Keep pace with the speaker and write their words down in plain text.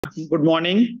Good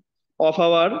morning of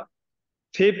our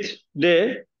fifth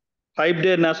day,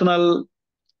 5-day national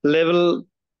level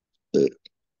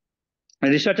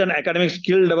research and academic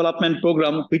skill development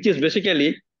program, which is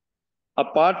basically a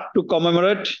part to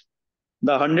commemorate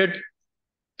the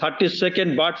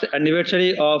 132nd birth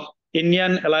anniversary of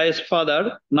Indian allies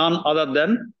father, none other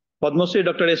than Padmashree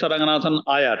Dr. Ranganathan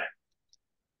Iyer.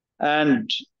 And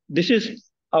this is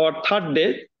our third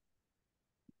day.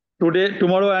 Today,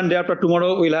 tomorrow, and day after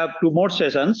tomorrow, we'll have two more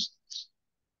sessions.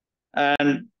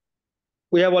 And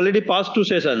we have already passed two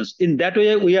sessions. In that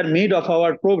way, we are mid of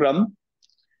our program.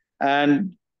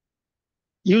 And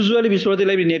usually, Vishwabhati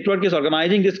Library Network is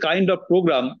organizing this kind of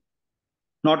program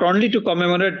not only to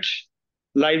commemorate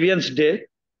Librarians Day,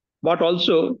 but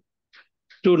also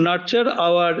to nurture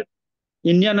our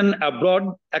Indian and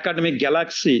abroad academic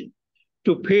galaxy,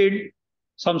 to feed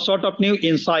some sort of new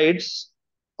insights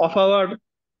of our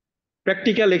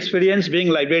practical experience being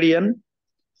librarian,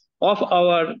 of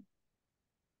our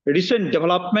recent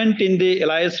development in the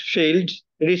LIS field,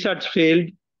 research field,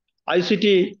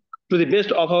 ICT to the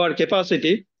best of our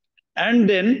capacity, and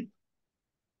then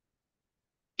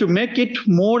to make it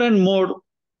more and more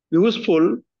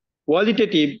useful,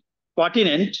 qualitative,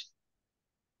 pertinent,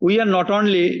 we are not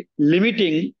only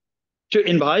limiting to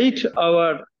invite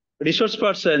our resource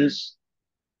persons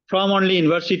from only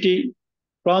university,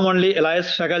 from only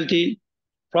LIS faculty,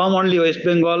 from only West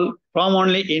Bengal, from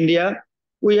only India,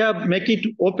 we have make it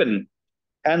open.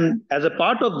 And as a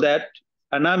part of that,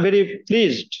 and I'm very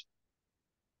pleased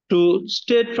to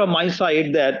state from my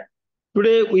side that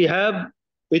today we have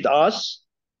with us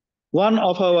one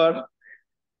of our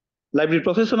library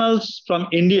professionals from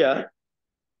India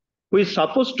who is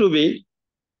supposed to be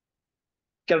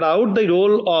carry out the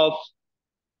role of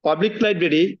public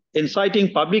library,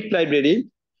 inciting public library,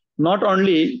 not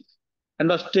only in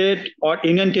the state or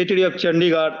Union Territory of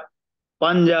Chandigarh,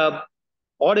 Punjab,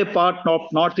 or a part of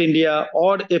North India,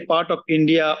 or a part of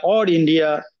India, or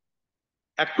India.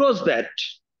 Across that,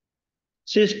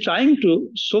 she is trying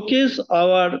to showcase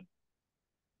our,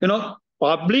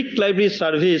 public library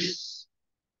service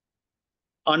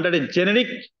under a generic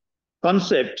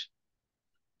concept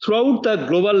throughout the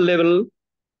global level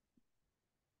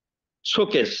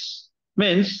showcase.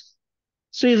 Means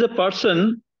she is a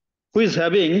person who is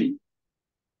having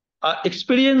an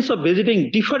experience of visiting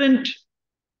different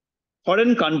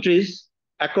foreign countries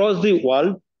across the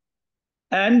world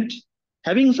and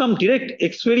having some direct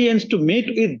experience to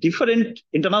meet with different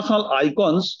international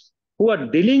icons who are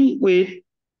dealing with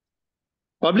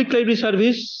public library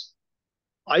service,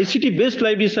 ICT-based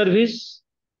library service,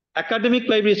 academic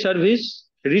library service,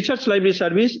 research library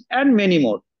service, and many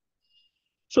more.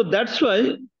 So that's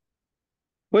why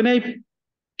when I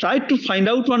tried to find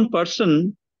out one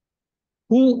person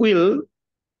who will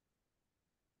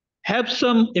have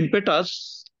some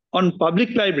impetus on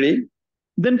public library,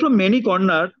 then from many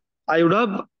corners, I would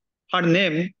have her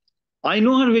name. I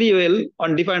know her very well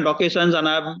on different occasions, and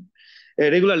I'm a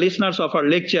regular listener of her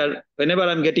lecture. Whenever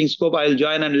I'm getting scope, I'll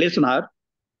join and listen her.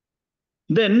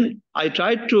 Then I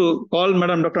tried to call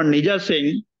Madam Dr. Neeza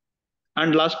Singh,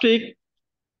 and last week,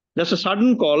 just a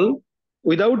sudden call,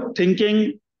 without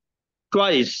thinking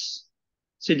twice.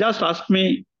 She just asked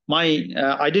me my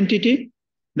identity.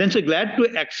 Then she glad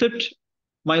to accept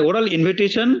my oral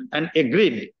invitation and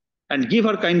agreed and give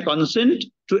her kind consent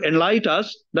to enlighten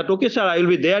us that, okay, sir, I will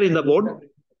be there in the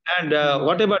board. And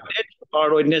whatever date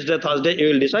or Wednesday, Thursday,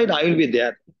 you will decide, I will be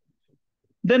there.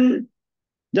 Then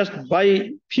just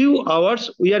by few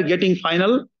hours, we are getting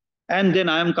final. And then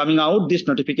I am coming out this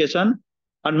notification.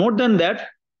 And more than that,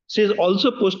 she is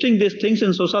also posting these things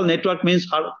in social network, means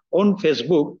her own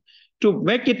Facebook, to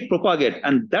make it propagate.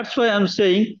 And that's why I'm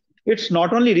saying it's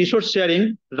not only resource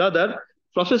sharing, rather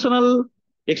professional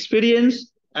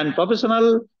experience and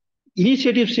professional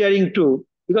initiative sharing too,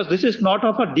 because this is not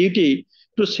of a duty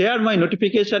to share my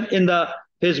notification in the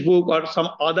Facebook or some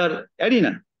other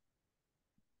arena.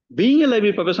 Being a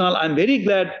library professional, I'm very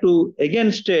glad to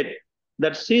again state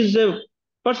that she is a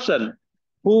person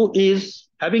who is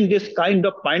having this kind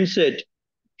of mindset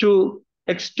to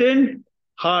extend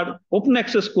her open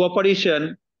access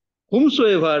cooperation,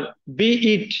 whomsoever,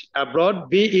 be it abroad,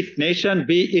 be it nation,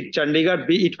 be it Chandigarh,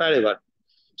 be it wherever.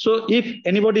 So if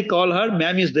anybody call her,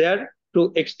 ma'am is there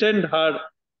to extend her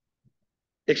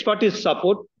expertise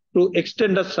support, to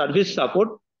extend the service support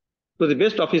to the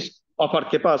best of her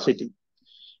capacity.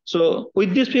 So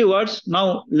with these few words,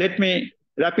 now let me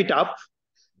wrap it up.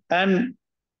 And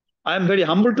I am very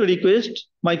humble to request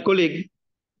my colleague,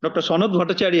 Dr. Sanod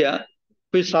Bhattacharya,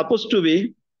 who is supposed to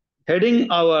be heading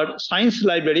our science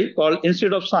library called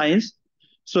Institute of Science.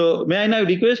 So may I now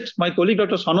request my colleague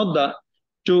Dr. Sanodda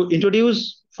to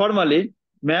introduce formally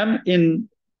ma'am in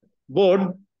board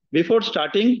before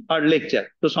starting our lecture.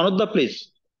 So Sanodda,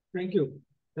 please. Thank you.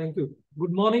 Thank you.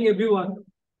 Good morning, everyone.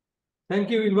 Thank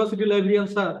you, University Librarian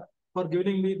sir, for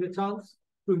giving me the chance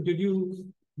to introduce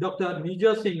Dr.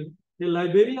 Neeza Singh, a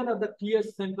librarian at the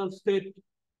TS Central State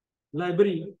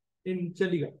Library in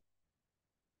Chandigarh,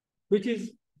 which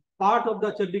is part of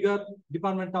the Chandigarh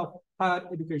Department of Higher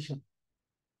Education.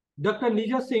 Dr.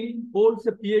 Neeza Singh holds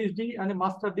a PhD and a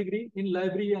master's degree in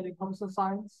Library and Information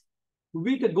Science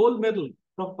with a gold medal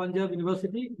from Punjab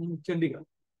University in Chandigarh.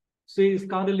 She is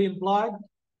currently employed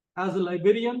as a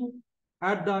librarian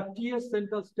at the TS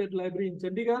Central State Library in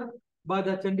Chandigarh by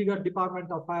the Chandigarh Department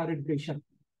of Higher Education.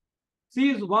 She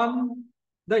is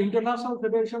the International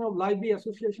Federation of Library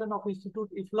Association of Institute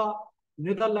IFLA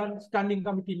Netherlands Standing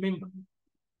Committee member.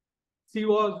 She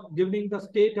was given the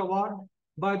state award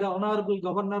by the Honorable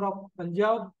Governor of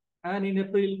Punjab and in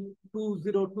April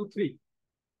 2023.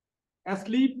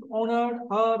 ASLEEP honored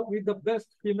her with the Best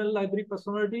Female Library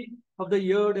Personality of the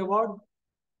Year award.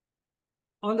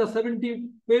 On the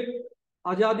 75th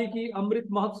Azadi Ki Amrit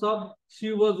Mahotsav,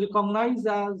 she was recognized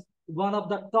as one of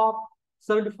the top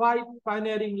 75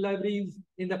 pioneering libraries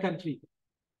in the country.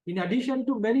 In addition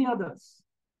to many others,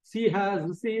 she has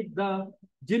received the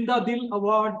Jinda Dil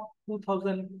Award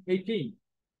 2018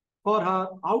 for her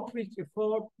outreach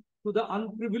effort to the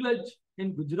unprivileged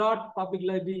in Gujarat Public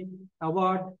Library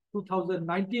Award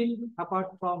 2019, apart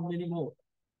from many more.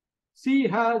 She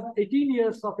has 18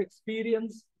 years of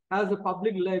experience as a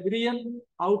public librarian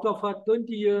out of her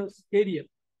 20 years career.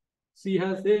 She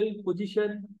has held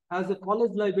position as a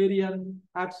college librarian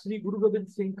at Sri Guru Gobind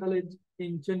Singh College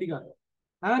in Chandigarh.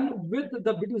 And with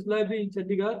the British Library in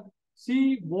Chandigarh,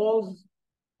 she was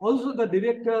also the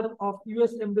director of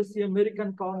US Embassy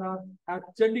American Corner at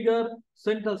Chandigarh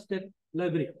Central State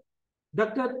Library.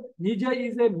 Dr. Neeza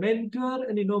is a mentor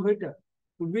and innovator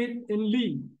with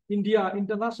INLI, India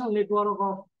International Network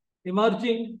of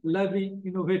Emerging Library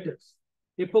Innovators,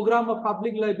 a program of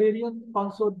public librarians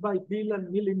sponsored by Bill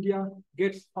and Mill India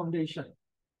Gates Foundation.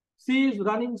 She is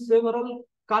running several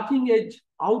cutting-edge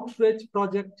outreach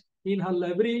projects in her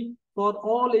library for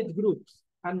all age groups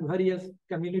and various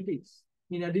communities.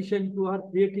 In addition to her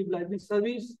creative library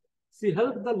service, she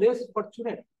helped the less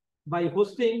fortunate by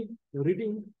hosting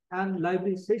reading and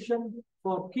library sessions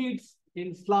for kids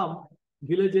in slum,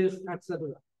 villages,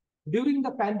 etc. During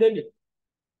the pandemic,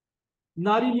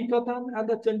 Nari Nikatan and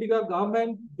the Chandigarh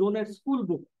government donate school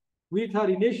book with her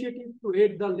initiative to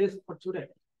aid the less fortunate.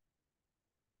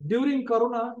 During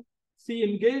Corona, she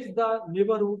engaged the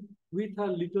neighborhood with her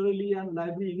literary and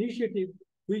library initiative,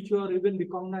 which were even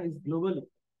recognized globally.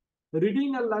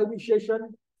 Reading a library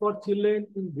session for children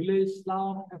in village,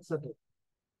 slum, etc.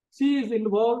 She is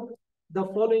involved the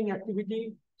following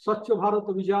activity: Swachh Bharat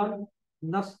Abhiyan,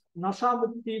 Nasha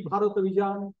Mukti Bharat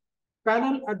Abhiyan,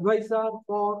 panel advisor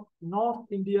for North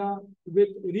India with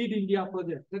Read India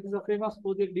project. That is a famous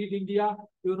project, Read India.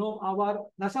 You know, our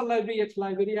National Library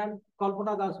ex-librarian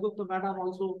Kalpana Dasgupta madam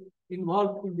also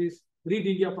involved in this Read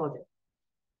India project.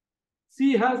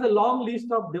 She has a long list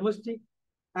of domestic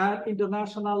and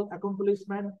international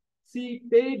accomplishments. She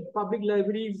paid public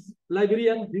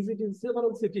librarian visit in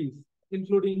several cities,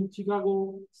 including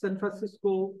Chicago, San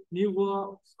Francisco, New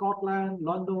York, Scotland,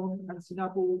 London, and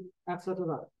Singapore,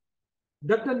 etc.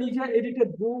 Dr. Neeza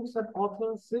edited books and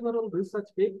authored several research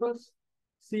papers.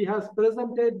 She has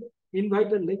presented,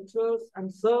 invited lectures,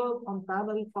 and served on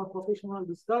panel for professional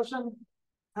discussion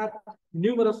at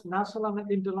numerous national and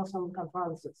international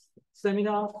conferences,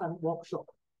 seminars, and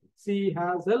workshops. She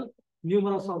has helped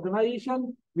numerous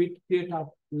organizations with creative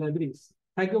libraries.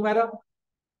 Thank you, madam.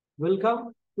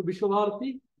 Welcome to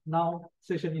Vishwabharati. Now,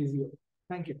 session is yours.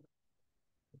 Thank you.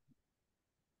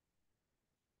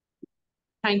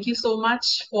 Thank you so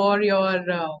much for your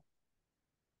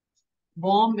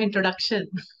warm introduction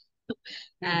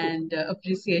and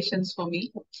appreciations for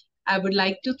me. I would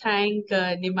like to thank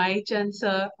Nimai Chand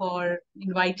sir for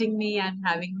inviting me and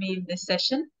having me in this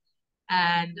session,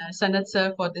 and Sanat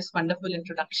sir for this wonderful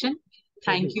introduction.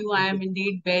 Thank you. I am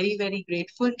indeed very, very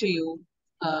grateful to you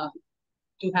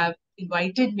to have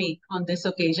invited me on this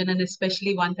occasion, and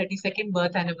especially 132nd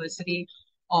birth anniversary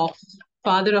of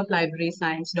Father of Library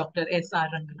Science, Dr. S.R.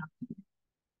 Ranganathan.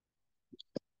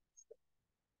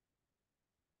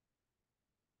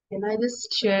 Can I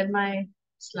just share my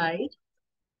slide?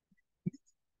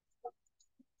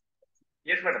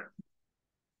 Yes, madam.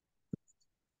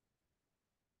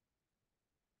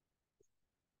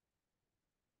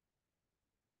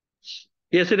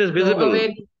 Yes, it is visible.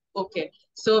 Okay.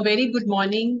 So very good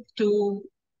morning to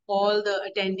all the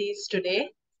attendees today.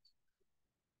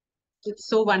 It's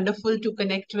so wonderful to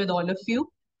connect with all of you,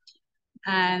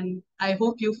 and I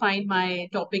hope you find my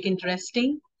topic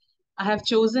interesting. I have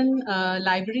chosen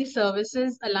library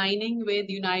services aligning with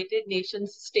United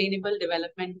Nations Sustainable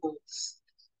Development Goals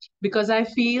because I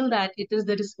feel that it is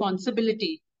the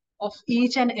responsibility of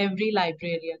each and every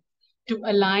librarian to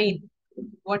align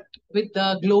with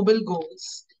the global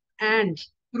goals and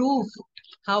prove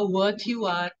how worth you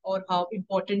are or how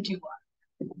important you are.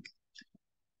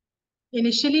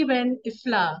 Initially, when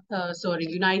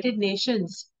United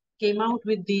Nations came out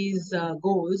with these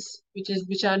goals,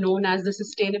 which are known as the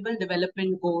Sustainable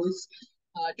Development Goals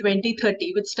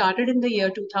 2030, which started in the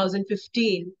year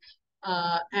 2015,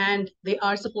 and they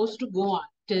are supposed to go on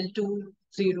till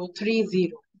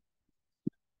 2030.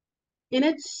 In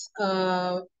its,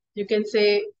 you can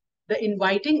say, the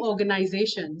inviting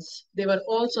organizations, they were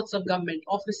all sorts of government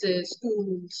offices,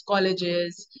 schools,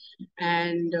 colleges,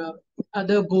 and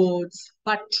other boards,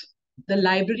 but the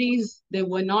libraries, they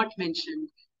were not mentioned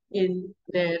in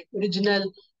their original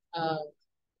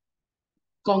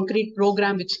concrete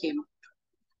program which came up.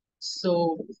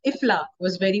 So IFLA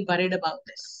was very worried about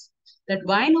this, that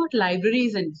why not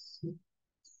libraries? And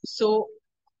so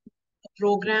a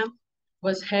program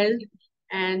was held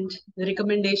and the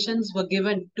recommendations were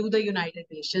given to the United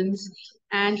Nations.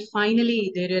 And finally,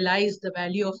 they realized the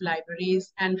value of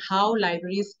libraries and how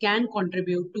libraries can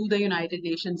contribute to the United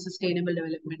Nations Sustainable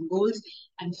Development Goals.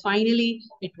 And finally,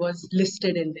 it was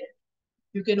listed in there.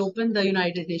 You can open the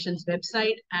United Nations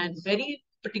website and very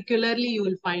particularly, you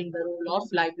will find the role of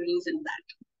libraries in that.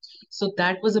 So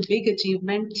that was a big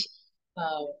achievement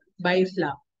by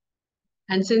IFLA.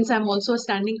 And since I'm also a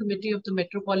standing committee of the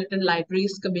Metropolitan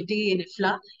Libraries Committee in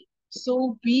IFLA,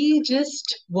 so we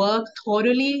just work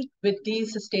thoroughly with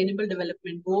these sustainable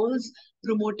development goals,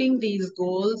 promoting these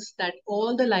goals that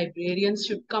all the librarians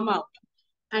should come out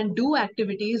and do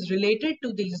activities related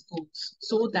to these goals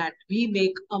so that we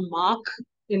make a mark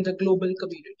in the global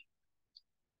community.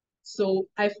 So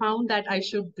I found that I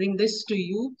should bring this to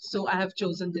you. So I have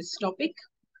chosen this topic.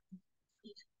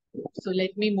 So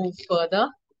let me move further.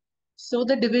 So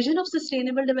the Division of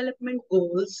Sustainable Development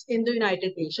Goals in the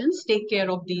United Nations take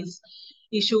care of these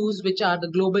issues, which are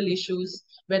the global issues,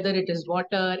 whether it is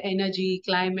water, energy,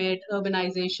 climate,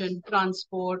 urbanization,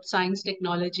 transport, science,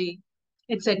 technology,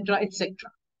 etc., etc.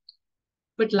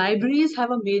 But libraries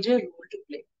have a major role to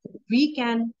play. We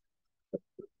can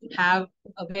have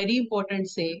a very important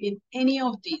say in any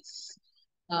of these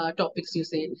topics you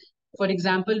say. For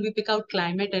example, we pick out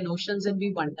climate and oceans and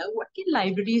we wonder, what can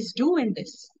libraries do in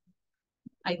this?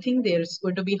 I think there's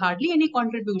going to be hardly any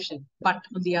contribution. But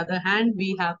on the other hand,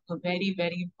 we have a very,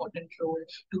 very important role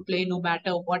to play no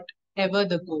matter whatever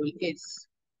the goal is.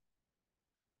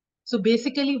 So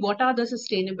basically, what are the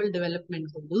Sustainable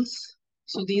Development Goals?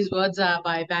 So these words are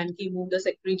by Ban Ki-moon, the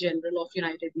Secretary General of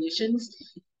United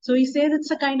Nations. So he says it's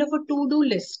a kind of a to-do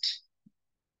list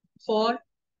for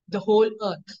the whole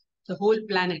Earth, the whole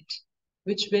planet,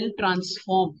 which will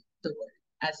transform the world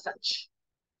as such.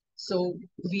 So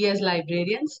we as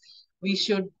librarians, we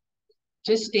should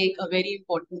just take a very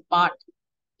important part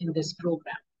in this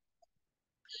program.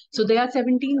 So there are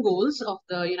 17 goals of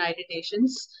the United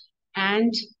Nations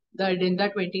and the Agenda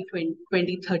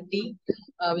 2030,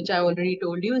 which I already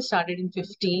told you, started in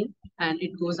 15 and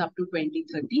it goes up to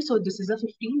 2030. So this is a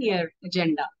 15-year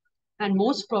agenda. And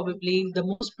most probably the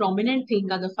most prominent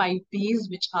thing are the 5 Ps,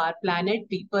 which are planet,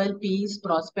 people, peace,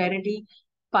 prosperity,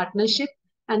 partnership.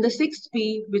 And the 6th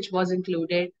P, which was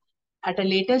included at a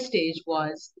later stage,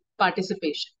 was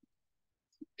participation.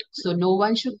 So no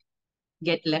one should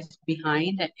get left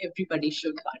behind and everybody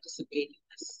should participate in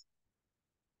this.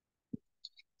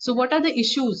 So what are the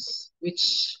issues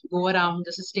which go around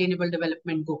the Sustainable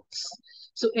Development Goals?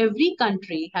 So every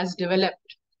country has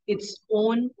developed its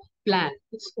own plan,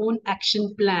 its own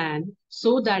action plan,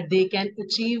 so that they can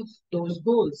achieve those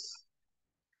goals.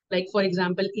 Like, for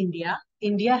example,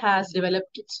 India has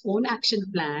developed its own action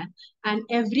plan and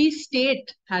every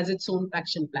state has its own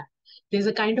action plan. There's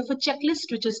a kind of a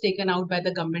checklist which is taken out by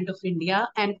the government of India,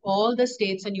 and all the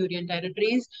states and union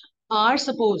territories are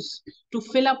supposed to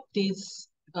fill up these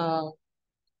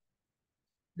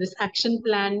this action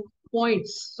plan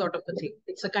points sort of a thing.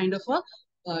 It's a kind of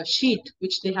a sheet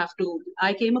which they have to.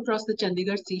 I came across the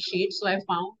Chandigarh C sheet, so I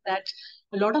found that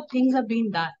a lot of things have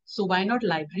been done. So why not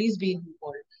libraries being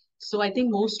involved? So I think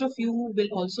most of you will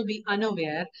also be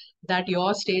unaware that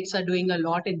your states are doing a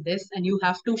lot in this, and you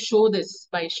have to show this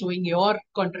by showing your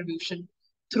contribution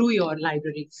through your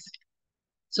libraries.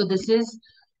 So this is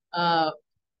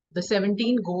the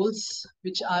 17 goals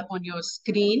which are on your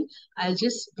screen. I'll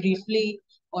just briefly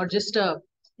or just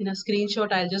in a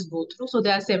screenshot, I'll just go through. So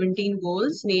there are 17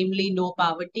 goals, namely no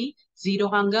poverty, zero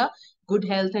hunger, good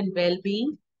health and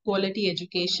well-being, quality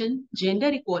education, gender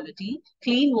equality,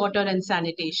 clean water and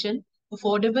sanitation,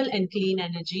 affordable and clean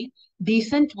energy,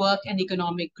 decent work and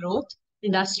economic growth,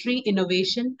 industry,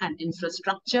 innovation and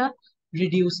infrastructure,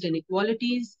 reduced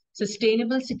inequalities,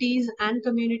 sustainable cities and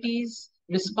communities,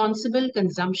 responsible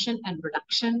consumption and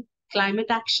production, climate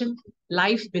action,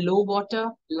 life below water,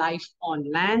 life on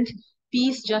land,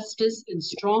 peace, justice, and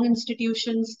strong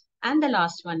institutions. And the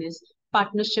last one is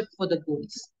partnership for the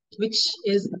goals, which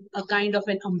is a kind of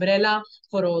an umbrella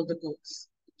for all the goals.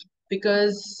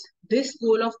 Because this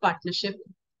goal of partnership,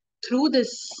 through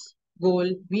this goal,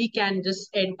 we can just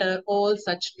enter all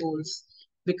such goals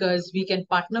because we can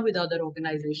partner with other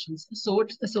organizations,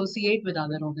 associate with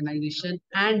other organizations,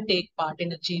 and take part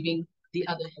in achieving the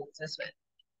other goals as well.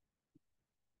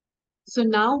 So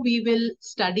now we will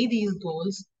study these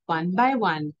goals one by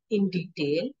one in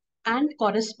detail and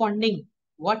corresponding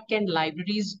what can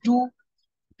libraries do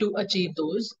to achieve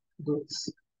those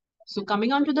goals. So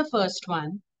coming on to the first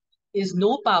one is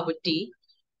no poverty,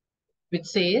 which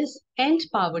says end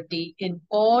poverty in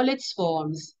all its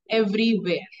forms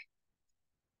everywhere.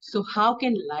 So how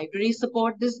can libraries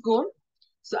support this goal?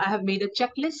 So I have made a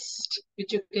checklist,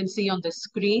 which you can see on the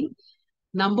screen.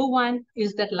 Number one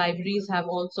is that libraries have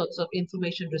all sorts of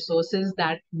information resources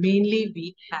that mainly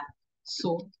we have.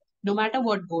 So no matter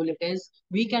what goal it is,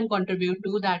 we can contribute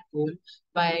to that goal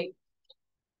by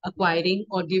acquiring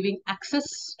or giving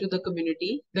access to the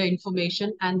community, the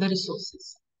information and the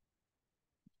resources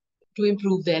to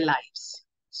improve their lives.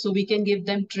 So we can give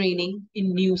them training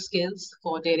in new skills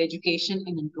for their education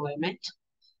and employment.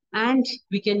 And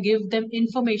we can give them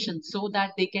information so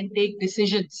that they can take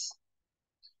decisions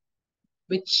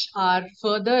which are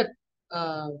further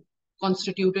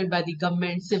constituted by the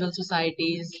government, civil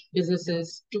societies,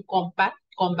 businesses to combat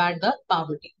the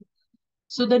poverty.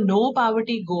 So the no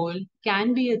poverty goal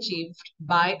can be achieved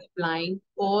by applying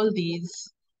all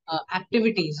these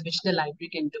activities which the library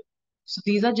can do. So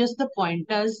these are just the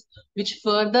pointers which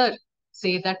further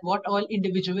say that what all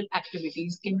individual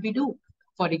activities can we do.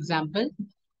 For example,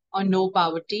 on no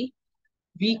poverty,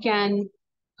 we can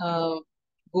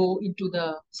go into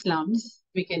the slums,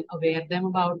 we can aware them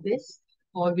about this,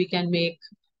 or we can make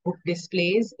book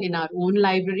displays in our own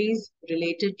libraries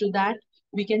related to that.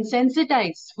 We can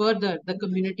sensitize further the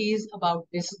communities about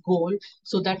this goal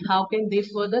so that how can they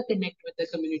further connect with the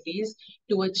communities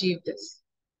to achieve this.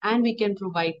 And we can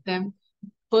provide them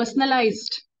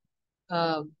personalized,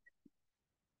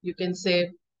 you can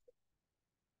say,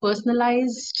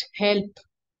 personalized help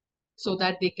so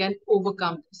that they can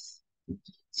overcome this.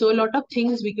 So a lot of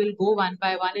things we will go one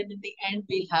by one, and in the end,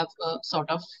 we'll have a sort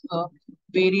of a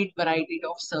varied variety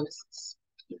of services.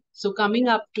 So coming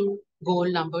up to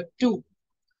goal number 2,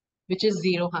 which is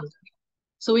zero hunger.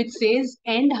 So it says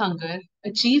end hunger,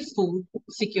 achieve food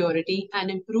security and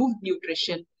improve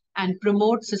nutrition and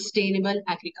promote sustainable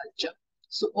agriculture.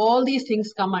 So all these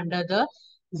things come under the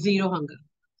zero hunger.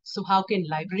 So how can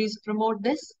libraries promote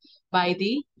this? By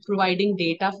the providing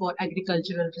data for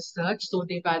agricultural research, so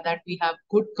by that we have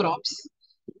good crops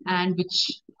and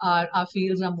which our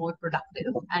fields are more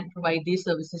productive, and provide these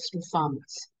services to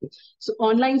farmers. So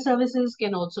online services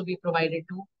can also be provided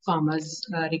to farmers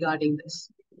regarding this.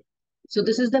 So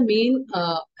this is the main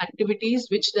activities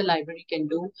which the library can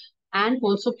do, and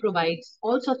also provides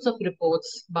all sorts of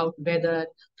reports about weather,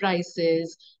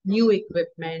 prices, new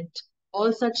equipment,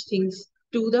 all such things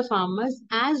to the farmers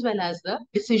as well as the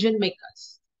decision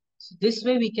makers. So this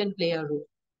way we can play a role.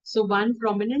 So one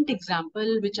prominent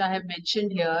example which I have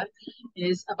mentioned here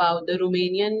is about the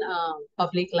Romanian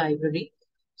public library.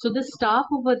 So the staff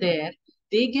over there,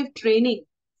 they give training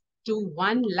to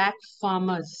 1 lakh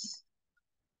farmers.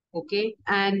 Okay,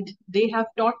 and they have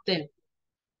taught them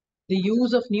the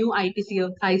use of new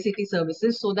ICT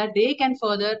services so that they can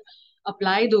further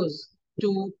apply those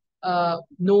to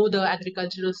know the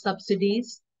agricultural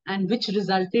subsidies, and which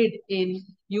resulted in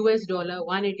US dollar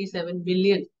 187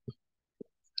 million.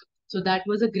 So that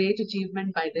was a great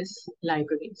achievement by this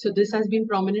library. So this has been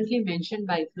prominently mentioned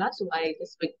by IFLA, so I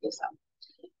just picked this up.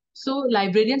 So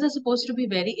librarians are supposed to be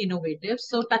very innovative.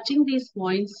 So touching these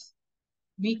points,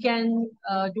 we can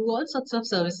do all sorts of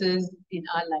services in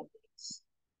our libraries.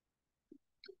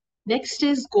 Next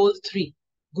is goal 3,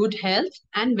 good health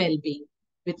and well-being,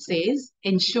 which says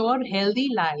ensure healthy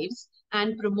lives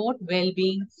and promote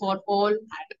well-being for all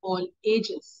at all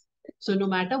ages. So no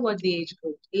matter what the age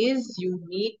group is, you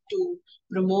need to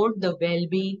promote the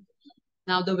well-being.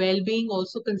 Now the well-being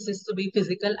also consists to be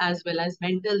physical as well as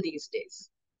mental these days.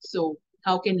 So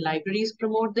how can libraries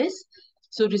promote this?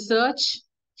 So research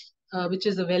which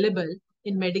is available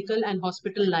in medical and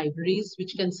hospital libraries,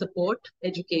 which can support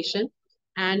education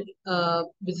and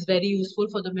is very useful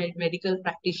for the medical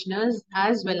practitioners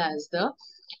as well as the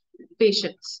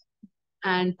patients.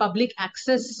 And public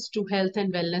access to health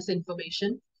and wellness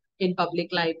information in public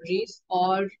libraries,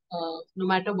 or no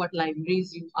matter what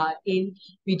libraries you are in,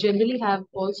 we generally have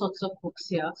all sorts of books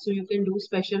here. So you can do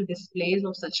special displays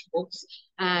of such books,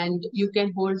 and you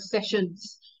can hold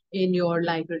sessions in your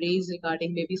libraries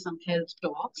regarding maybe some health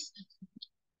talks.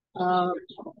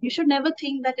 You should never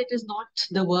think that it is not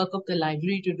the work of the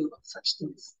library to do such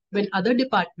things. When other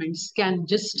departments can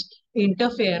just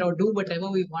interfere or do whatever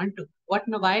we want to,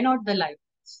 why not the library?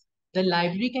 The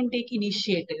library can take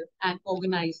initiative and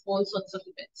organize all sorts of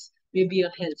events, maybe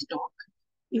a health talk.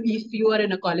 If you are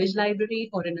in a college library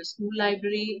or in a school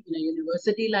library, in a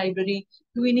university library,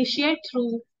 you initiate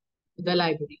through the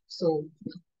library. So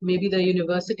maybe the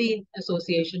university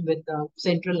association with the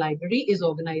central library is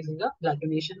organizing a blood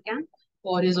donation camp,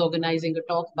 or is organizing a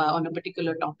talk on a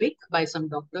particular topic by some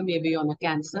doctor, maybe on a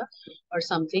cancer or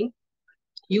something.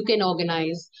 You can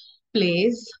organize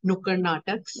plays, nukkad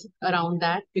nataks around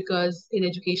that, because in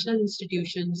educational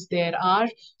institutions, there are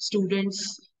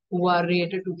students who are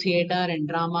related to theater and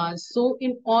dramas. So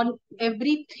in on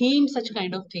every theme, such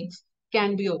kind of things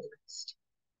can be organized.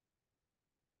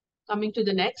 Coming to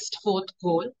the next, fourth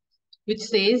goal, which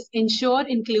says ensure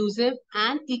inclusive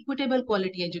and equitable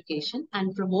quality education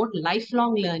and promote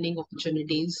lifelong learning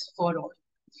opportunities for all.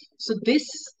 So this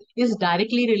is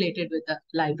directly related with the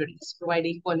libraries,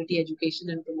 providing quality education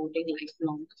and promoting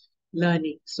lifelong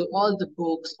learning. So all the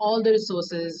books, all the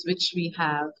resources which we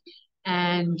have,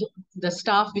 and the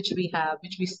staff which we have,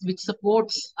 which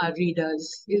supports our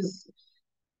readers, is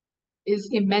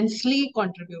immensely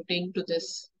contributing to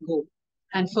this goal.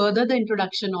 And further, the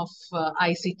introduction of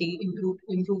ICT,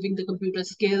 improving the computer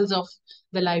skills of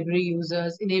the library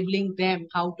users, enabling them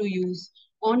how to use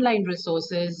online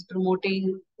resources,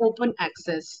 promoting open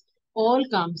access, all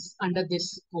comes under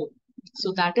this goal.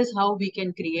 So that is how we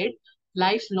can create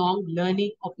lifelong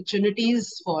learning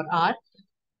opportunities for our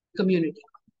community.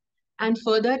 And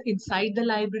further, inside the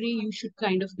library, you should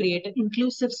kind of create an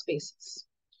inclusive spaces.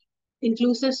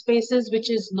 Inclusive spaces which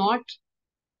is not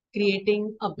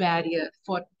creating a barrier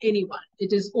for anyone.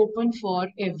 It is open for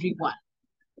everyone.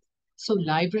 So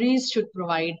libraries should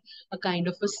provide a kind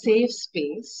of a safe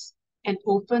space, an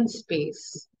open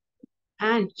space,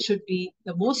 and should be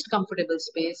the most comfortable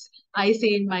space. I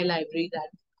say in my library that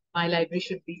my library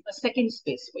should be a second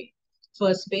space for you.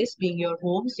 First space being your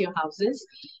homes, your houses.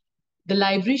 The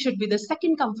library should be the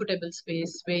second comfortable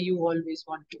space where you always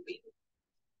want to be.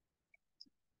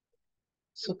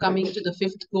 So coming to the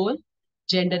fifth goal,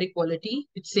 gender equality.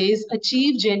 It says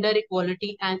achieve gender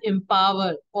equality and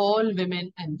empower all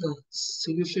women and girls.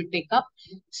 So you should take up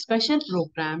special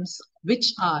programs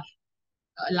which are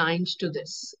aligned to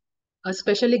this. A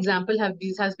special example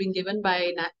has been given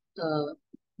by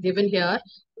given here.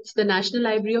 It's the National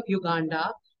Library of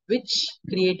Uganda, which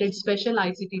created special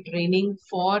ICT training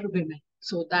for women,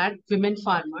 so that women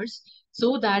farmers,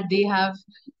 so that they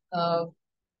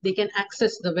can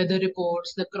access the weather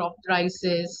reports, the crop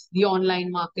prices, the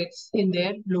online markets in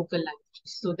their local languages.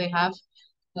 So they have,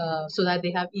 so that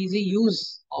they have easy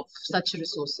use of such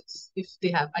resources if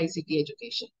they have ICT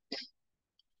education.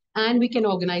 And we can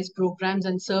organize programs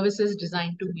and services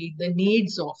designed to meet the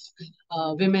needs of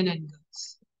women and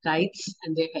girls, rights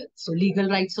and their health. So legal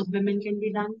rights of women can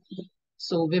be done.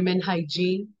 So women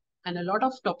hygiene and a lot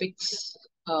of topics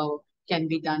can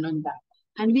be done on that.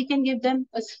 And we can give them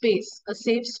a space, a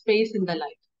safe space in the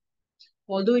life.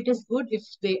 Although it is good if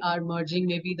they are merging,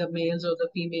 maybe the males or the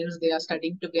females, they are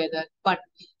studying together, but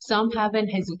some have an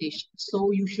hesitation.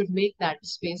 So you should make that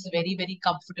space very, very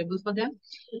comfortable for them.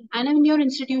 And in your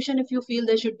institution, if you feel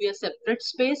there should be a separate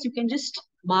space, you can just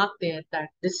mark there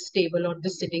that this table or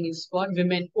this sitting is for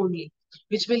women only,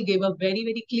 which will give a very,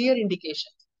 very clear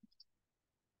indication.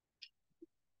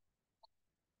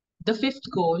 The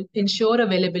fifth goal, ensure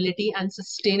availability and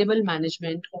sustainable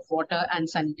management of water and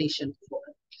sanitation.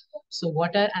 So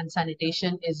water and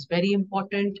sanitation is very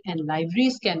important, and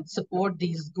libraries can support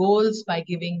these goals by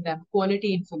giving them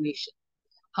quality information,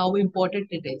 how important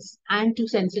it is, and to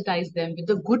sensitize them with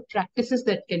the good practices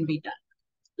that can be done.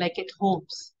 Like at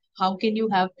homes, how can you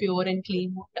have pure and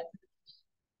clean water?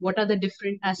 What are the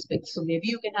different aspects? So maybe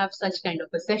you can have such kind of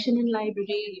a session in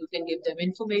library, you can give them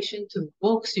information through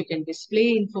books, you can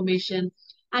display information,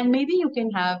 and maybe you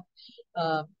can have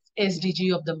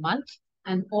SDG of the month,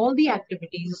 and all the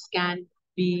activities can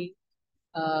be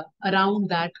around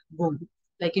that goal.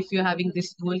 Like if you're having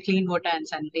this goal, clean water and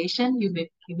sanitation, you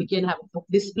can have a book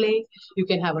display, you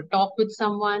can have a talk with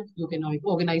someone, you can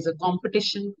organize a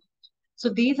competition. So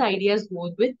these ideas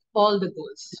go with all the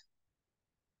goals.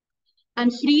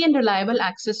 And free and reliable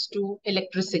access to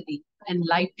electricity and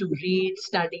light to read,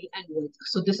 study, and work.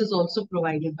 So this is also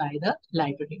provided by the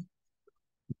library.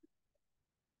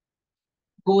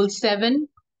 Goal 7,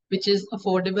 which is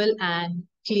affordable and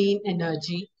clean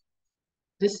energy.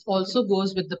 This also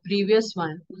goes with the previous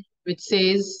one, which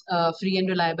says free and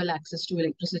reliable access to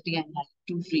electricity and light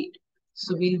to read.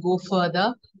 So we'll go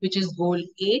further, which is goal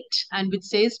 8, and which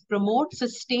says promote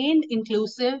sustained,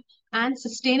 inclusive, and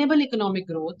sustainable economic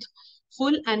growth,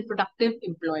 full and productive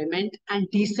employment, and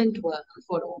decent work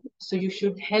for all. So you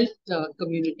should help the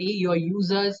community, your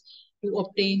users, to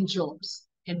obtain jobs.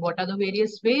 And what are the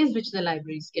various ways which the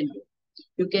libraries can do?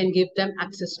 You can give them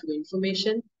access to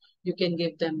information, you can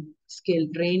give them skill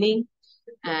training,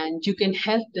 and you can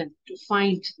help them to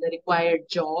find the required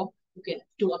job,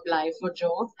 to apply for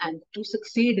job and to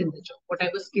succeed in the job,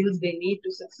 whatever skills they need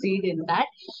to succeed in that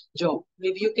job.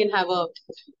 Maybe you can have a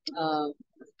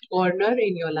corner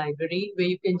in your library where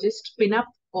you can just pin up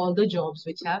all the jobs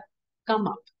which have come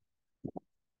up.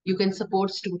 You can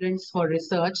support students for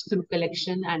research through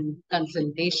collection and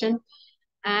consultation,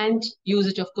 and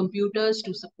usage of computers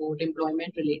to support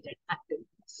employment-related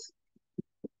activities.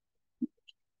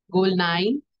 Goal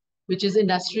 9, which is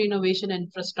industry innovation and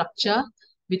infrastructure,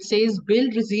 which says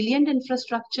build resilient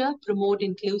infrastructure, promote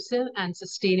inclusive and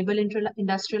sustainable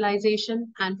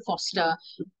industrialization, and foster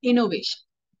innovation.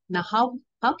 Now,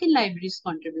 how can libraries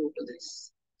contribute to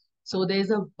this? So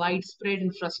there's a widespread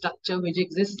infrastructure which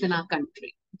exists in our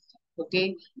country,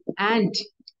 okay? And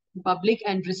public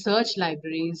and research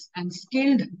libraries and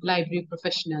skilled library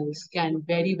professionals can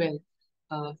very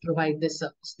well provide this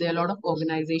service. There are a lot of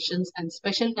organizations and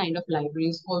special kind of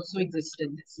libraries also exist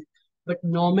in this. But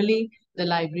normally, the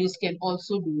libraries can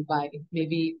also do by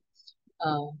maybe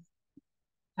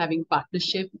having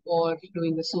partnership or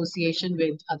doing association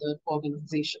with other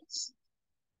organizations.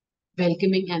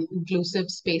 Welcoming and inclusive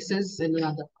spaces in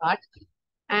another part,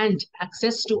 and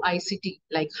access to ICT,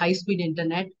 like high-speed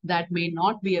internet, that may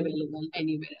not be available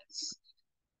anywhere else.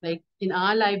 Like in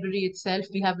our library itself,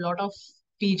 we have a lot of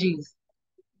PGs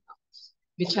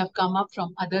which have come up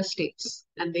from other states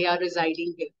and they are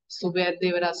residing here. So where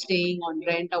they were staying on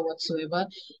rent or whatsoever,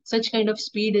 such kind of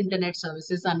speed internet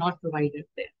services are not provided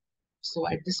there. So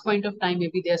at this point of time,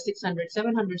 maybe there are 600,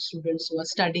 700 students who are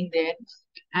studying there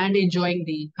and enjoying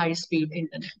the high-speed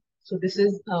internet. So this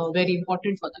is very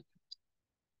important for them.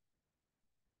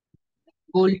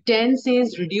 Goal 10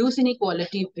 says reduce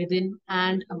inequality within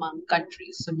and among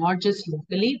countries. So not just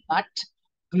locally, but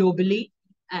globally.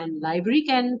 And library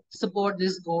can support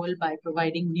this goal by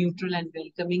providing neutral and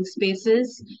welcoming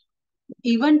spaces,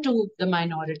 even to the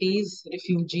minorities,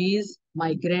 refugees,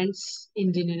 migrants,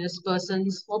 indigenous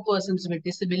persons, or persons with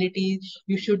disabilities.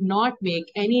 You should not make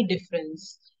any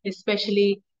difference,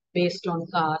 especially based on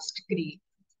caste, creed.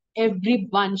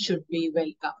 Everyone should be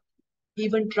welcome,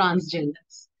 even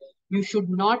transgenders. You should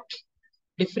not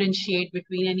differentiate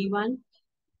between anyone.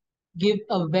 Give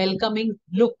a welcoming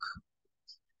look.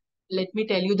 Let me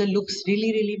tell you, the looks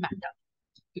really, really matter.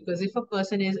 Because if a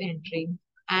person is entering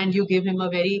and you give him a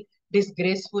very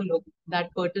disgraceful look, that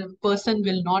person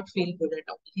will not feel good at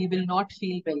all. He will not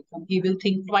feel welcome. He will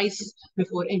think twice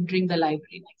before entering the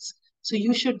library next. So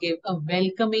you should give a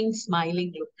welcoming,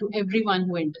 smiling look to everyone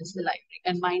who enters the library.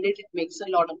 And mind it, it makes a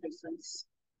lot of difference.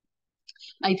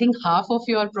 I think half of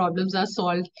your problems are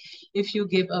solved if you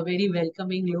give a very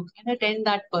welcoming look and attend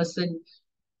that person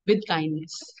with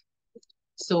kindness.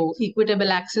 So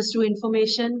equitable access to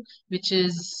information, which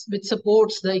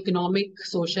supports the economic,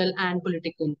 social, and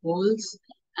political goals.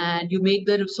 And you make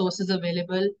the resources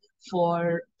available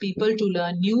for people to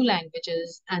learn new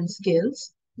languages and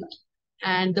skills.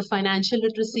 And the financial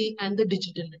literacy and the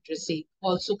digital literacy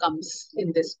also comes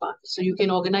in this part. So you can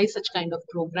organize such kind of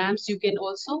programs. You can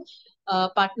also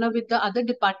partner with the other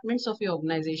departments of your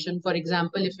organization. For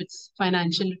example, if it's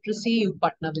financial literacy, you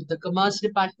partner with the commerce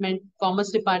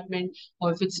department,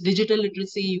 or if it's digital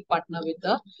literacy, you partner with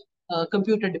the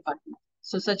computer department.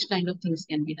 So such kind of things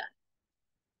can be done.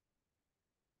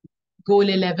 Goal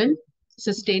 11,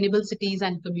 sustainable cities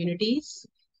and communities.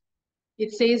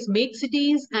 It says make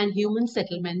cities and human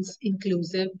settlements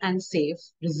inclusive and safe,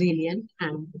 resilient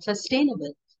and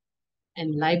sustainable.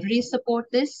 And libraries support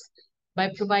this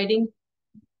by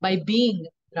being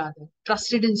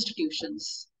trusted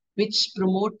institutions which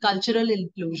promote cultural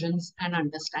inclusions and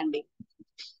understanding.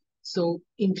 So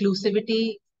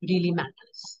inclusivity really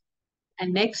matters.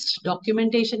 And next,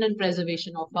 documentation and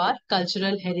preservation of our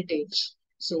cultural heritage.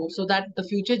 so that the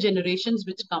future generations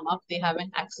which come up, they have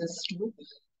an access to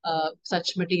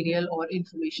such material or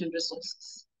information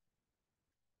resources.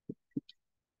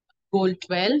 Goal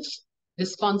 12,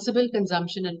 responsible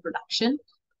consumption and production,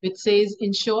 which says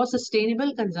ensure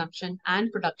sustainable consumption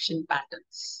and production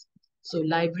patterns. So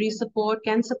library support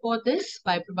can support this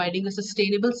by providing a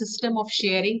sustainable system of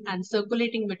sharing and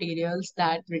circulating materials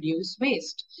that reduce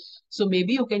waste. So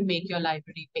maybe you can make your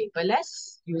library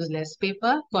paperless, use less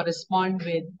paper, correspond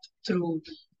with through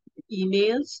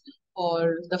emails,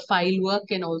 or the file work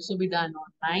can also be done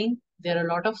online. There are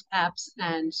a lot of apps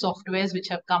and softwares which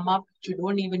have come up. You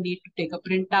don't even need to take a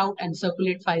printout and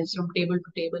circulate files from table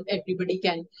to table. Everybody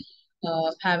can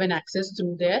have an access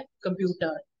through their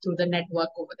computer, through the network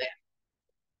over there.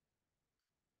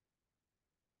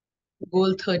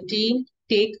 Goal 13,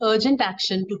 take urgent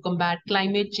action to combat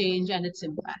climate change and its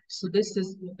impact. So this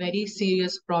is a very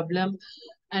serious problem,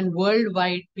 and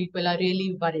worldwide people are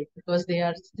really worried because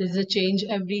there's a change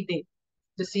every day.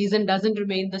 The season doesn't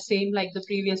remain the same like the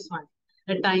previous one.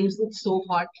 At times it's so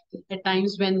hot. At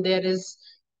times when there is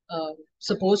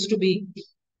supposed to be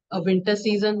a winter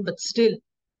season, but still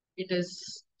it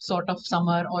is sort of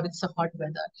summer or it's a hot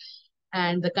weather.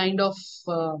 And the kind of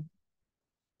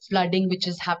flooding which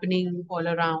is happening all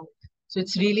around. So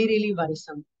it's really, really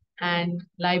worrisome. And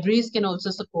libraries can also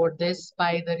support this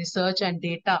by the research and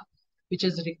data which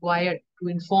is required to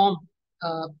inform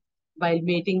while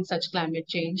making such climate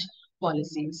change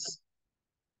policies.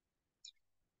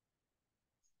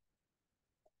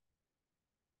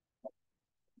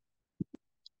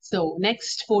 So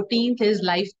next, 14th is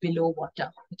life below water,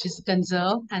 which is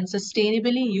conserve and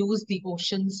sustainably use the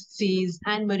oceans, seas,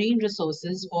 and marine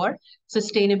resources for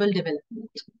sustainable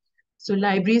development. So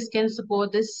libraries can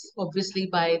support this obviously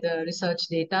by the research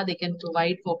data they can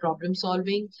provide for problem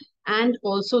solving, and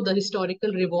also the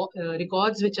historical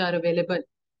records which are available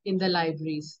in the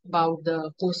libraries about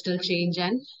the coastal change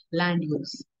and land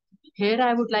use. Here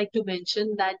I would like to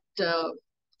mention that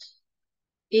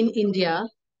in India,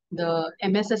 the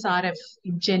MSSRF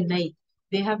in Chennai,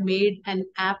 they have made an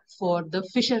app for the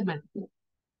fishermen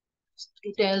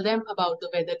to tell them about the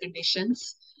weather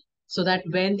conditions so that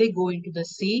when they go into the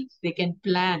sea, they can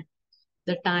plan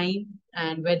the time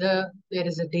and whether there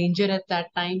is a danger at that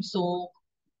time. So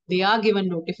they are given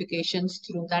notifications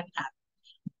through that app.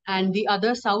 And the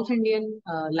other South Indian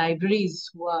libraries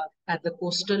who are at the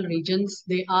coastal regions,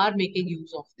 they are making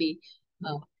use of the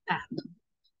app.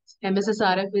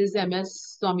 MSSRF is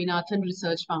MS Swaminathan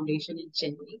Research Foundation in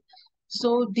Chennai.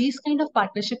 So these kind of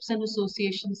partnerships and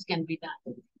associations can be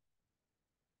done.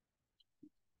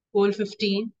 Goal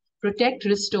 15, protect,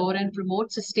 restore, and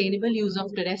promote sustainable use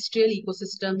of terrestrial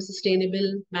ecosystems,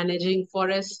 sustainable managing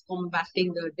forests,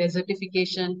 combating the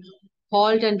desertification,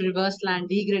 halt and reverse land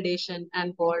degradation,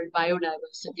 and halt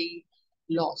biodiversity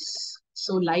loss.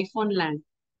 So life on land,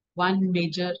 one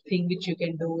major thing which you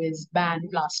can do is ban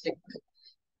plastic.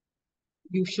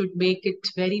 You should make it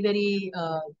very, very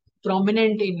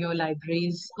prominent in your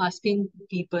libraries, asking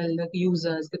people, the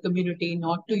users, the community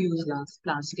not to use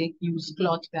plastic, use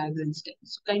cloth bags instead.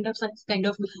 So such kind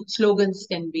of slogans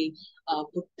can be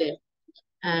put there.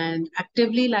 And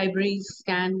actively libraries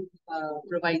can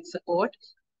provide support.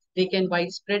 They can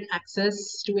widespread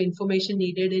access to information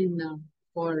needed in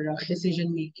for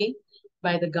decision making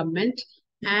by the government,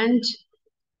 and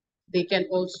they can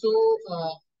also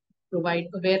provide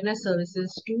awareness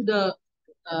services to the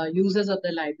users of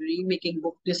the library, making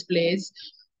book displays.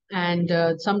 And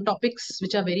some topics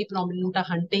which are very prominent are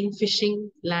hunting, fishing,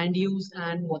 land use,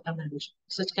 and water management.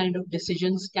 Such kind of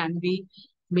decisions can be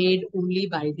made only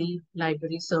by the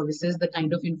library services, the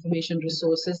kind of information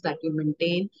resources that you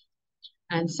maintain.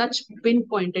 And such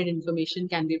pinpointed information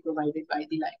can be provided by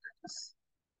the libraries.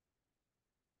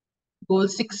 Goal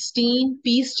 16,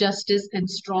 peace, justice, and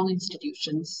strong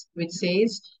institutions, which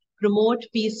says, promote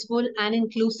peaceful and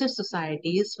inclusive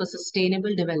societies for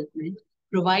sustainable development,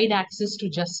 provide access to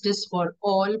justice for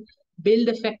all, build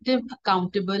effective,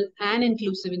 accountable, and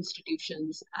inclusive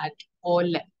institutions at all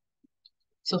levels.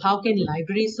 So how can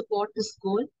libraries support this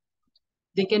goal?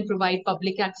 They can provide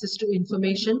public access to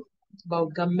information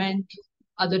about government,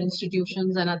 other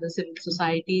institutions, and other civil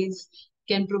societies,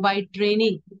 can provide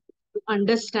training to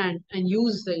understand and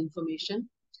use the information,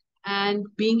 and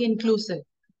being inclusive,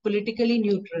 politically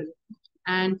neutral,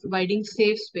 and providing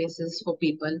safe spaces for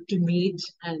people to meet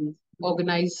and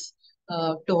organize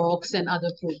talks and other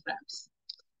programs.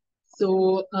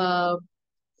 So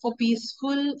for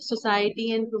peaceful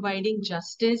society and providing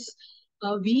justice,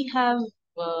 we have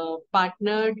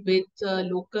partnered with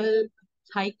local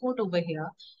high court over here,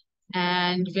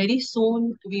 and very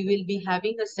soon we will be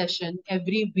having a session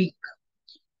every week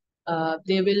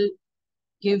They will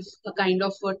give a kind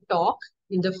of a talk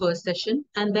in the first session,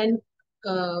 and then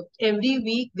every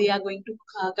week they are going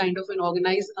to kind of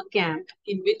organize a camp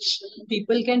in which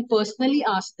people can personally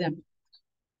ask them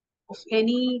of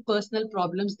any personal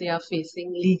problems they are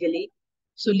facing legally.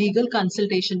 So legal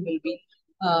consultation will be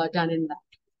done in that.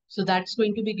 So that's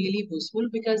going to be really useful,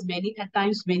 because at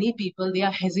times many people, they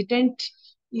are hesitant,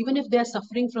 even if they are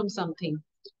suffering from something,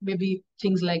 maybe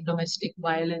things like domestic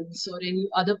violence or any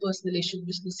other personal issues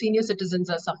which the senior citizens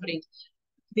are suffering.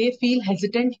 They feel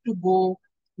hesitant to go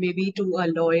maybe to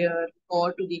a lawyer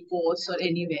or to the courts or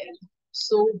anywhere.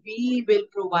 So we will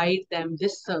provide them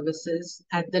this services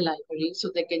at the library, so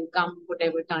they can come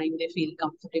whatever time they feel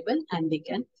comfortable and they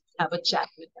can have a chat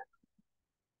with them.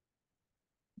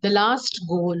 The last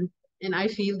goal, and I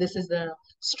feel this is the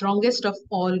strongest of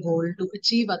all goal to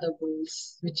achieve other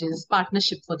goals, which is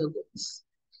partnership for the goals.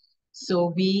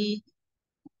 So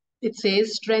it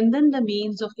says strengthen the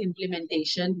means of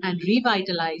implementation and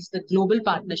revitalize the global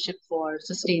partnership for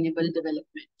sustainable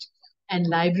development. And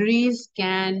libraries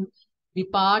can be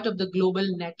part of the global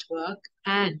network,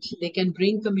 and they can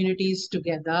bring communities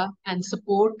together and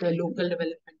support the local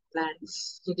development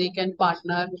plans. So they can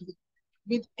partner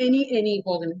with any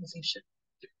organization.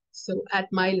 So at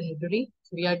my library,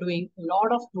 we are doing a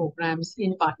lot of programs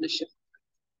in partnership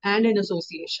and in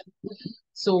association.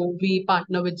 So we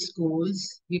partner with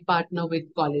schools, we partner with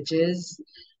colleges,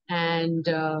 and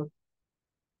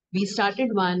we started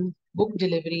one book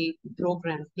delivery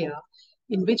program here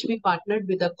in which we partnered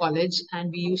with a college,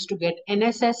 and we used to get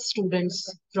NSS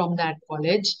students from that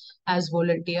college as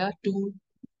volunteer to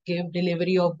give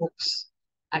delivery of books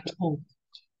at home.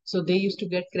 So they used to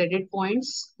get credit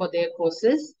points for their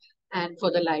courses, and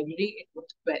for the library, it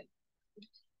worked well.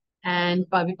 And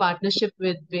we partnership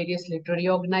with various literary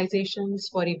organizations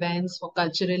for events, for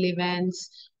cultural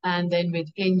events, and then with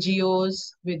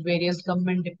NGOs, with various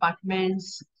government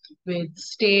departments, with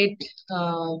state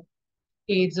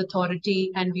AIDS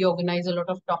authority, and we organize a lot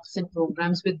of talks and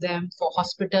programs with them. For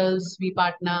hospitals, we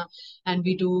partner, and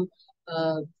we do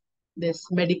this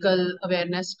medical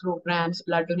awareness programs,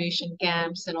 blood donation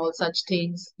camps, and all such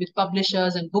things. With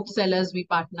publishers and booksellers, we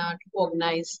partner to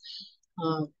organize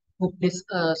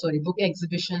book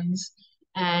exhibitions,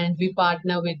 and we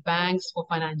partner with banks for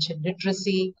financial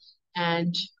literacy,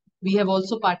 and we have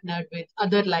also partnered with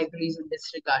other libraries in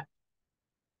this regard.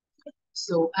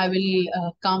 So I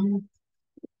will come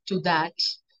to that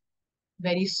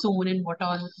very soon, in what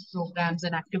all programs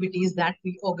and activities that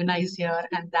we organize here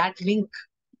and that link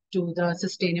to the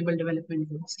sustainable development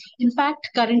goals. In fact,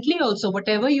 currently also,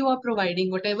 whatever you are providing,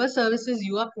 whatever services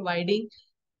you are providing,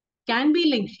 can be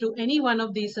linked to any one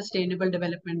of these sustainable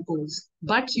development goals.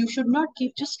 But you should not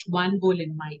keep just one goal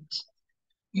in mind.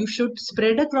 You should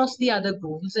spread across the other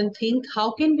goals and think,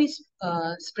 how can we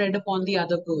spread upon the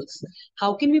other goals?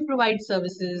 How can we provide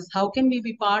services? How can we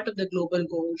be part of the global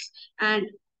goals and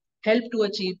help to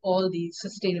achieve all these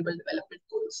sustainable development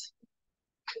goals?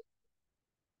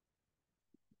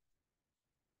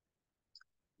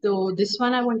 So this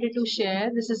one I wanted to share.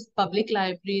 This is public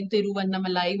library in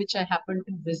Tiruvannamalai, which I happened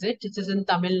to visit. It is in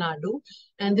Tamil Nadu.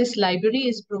 And this library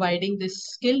is providing this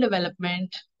skill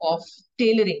development of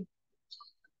tailoring.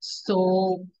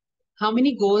 So how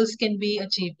many goals can be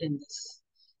achieved in this?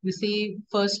 We see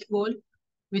first goal,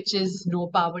 which is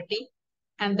no poverty,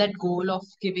 and that goal of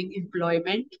giving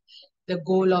employment, the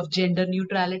goal of gender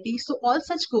neutrality. So all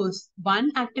such goals,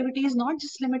 one activity is not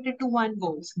just limited to one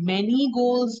goal. Many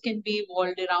goals can be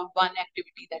evolved around one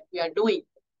activity that we are doing.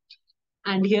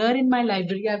 And here in my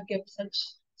library, I've kept such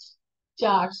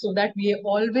charts so that we are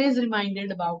always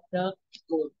reminded about the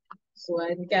goal. So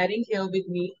I'm carrying here with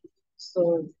me.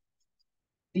 So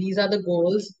these are the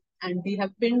goals, and we have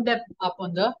pinned them up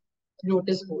on the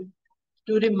notice board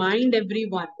to remind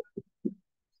everyone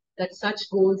that such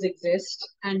goals exist,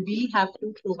 and we have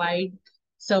to provide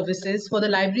services. For the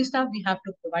library staff, we have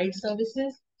to provide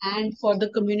services, and for the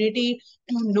community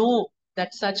to know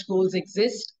that such goals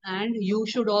exist, and you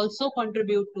should also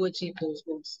contribute to achieve those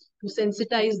goals, to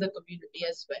sensitize the community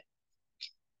as well.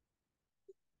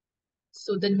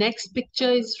 So the next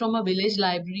picture is from a village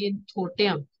library in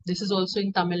Thottiyam. This is also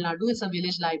in Tamil Nadu. It's a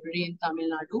village library in Tamil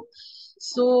Nadu.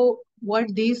 So what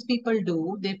these people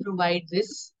do, they provide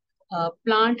this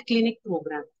plant clinic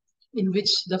program in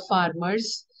which the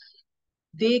farmers,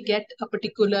 they get a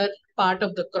particular part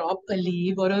of the crop, a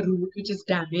leaf or a root which is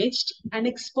damaged, and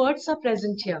experts are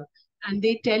present here, and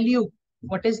they tell you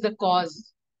what is the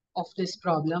cause of this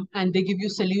problem, and they give you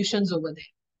solutions over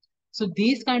there. So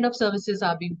these kind of services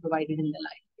are being provided in the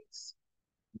libraries.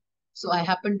 So I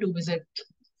happened to visit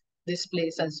this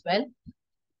place as well.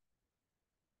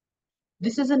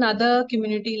 This is another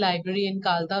community library in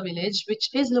Kalda village, which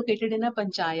is located in a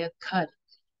panchayat ghar.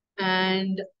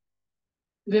 And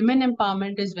women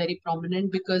empowerment is very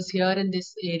prominent because here in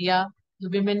this area, the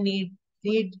women need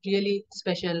really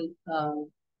special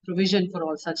provision for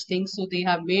all such things. So they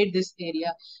have made this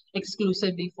area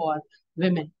exclusively for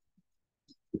women.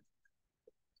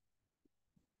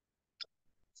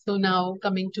 So now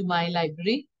coming to my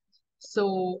library.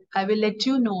 So I will let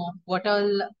you know what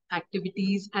all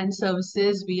activities and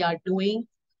services we are doing,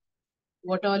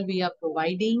 what all we are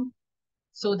providing,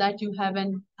 so that you have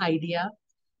an idea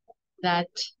that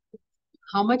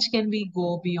how much can we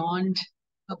go beyond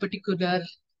a particular,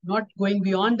 not going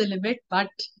beyond the limit, but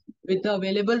with the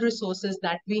available resources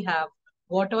that we have,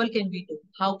 what all can we do?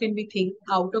 How can we think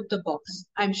out of the box?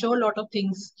 I'm sure a lot of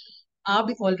things are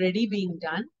already being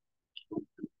done,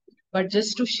 but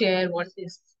just to share what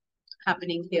is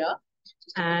happening here.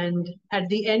 And at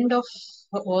the end of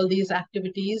all these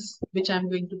activities, which I'm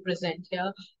going to present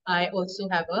here, I also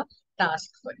have a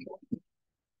task for you.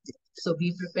 So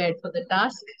be prepared for the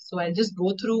task. So I'll just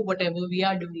go through whatever we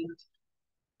are doing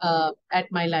at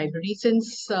my library.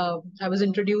 Since I was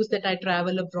introduced that I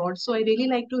travel abroad, so I really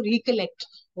like to recollect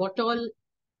what all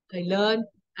I learn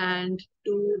and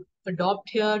to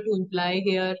adopt here, to imply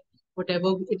here,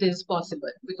 whatever it is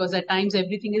possible, because at times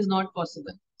everything is not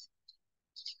possible.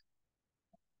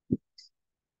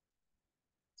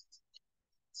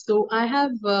 So I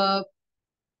have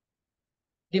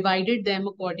divided them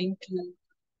according to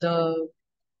the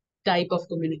type of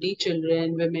community: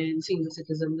 children, women, senior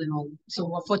citizens, and all.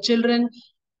 So for children,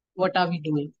 what are we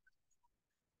doing?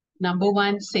 Number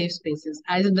one, safe spaces.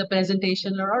 As in the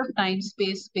presentation, a lot of time,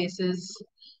 spaces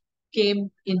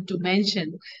came into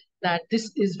mention that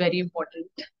this is very important.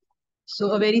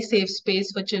 So a very safe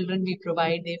space for children we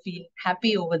provide. They feel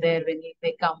happy over there when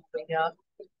they come over here.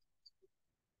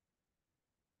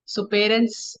 So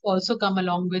parents also come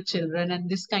along with children, and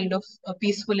this kind of a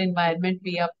peaceful environment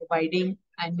we are providing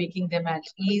and making them at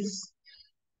ease.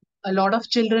 A lot of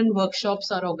children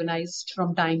workshops are organized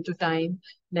from time to time,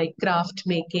 like craft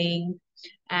making.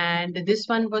 And this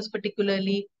one was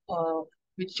particularly,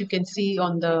 which you can see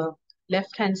on the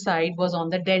left-hand side, was on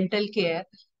the dental care.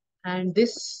 And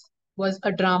this was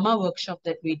a drama workshop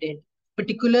that we did,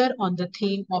 particular on the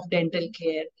theme of dental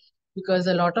care, because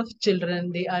a lot of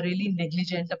children, they are really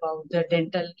negligent about the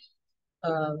dental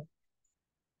uh,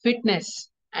 fitness.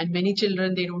 And many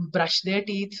children, they don't brush their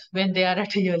teeth when they are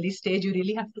at a early stage. You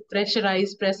really have to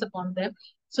press upon them.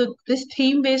 So this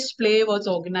theme-based play was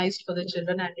organized for the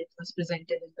children and it was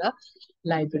presented in the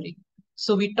library.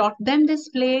 So we taught them this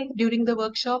play during the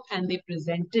workshop and they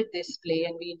presented this play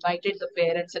and we invited the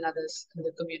parents and others in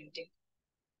the community.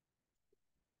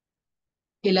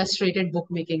 Illustrated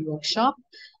bookmaking workshop.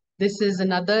 This is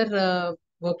another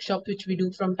workshop which we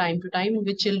do from time to time, in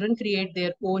which children create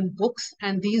their own books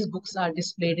and these books are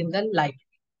displayed in the library,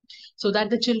 so that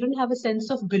the children have a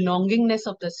sense of belongingness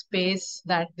of the space,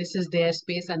 that this is their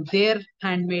space and their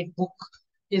handmade book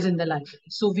is in the library.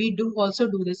 So we do also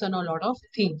do this on a lot of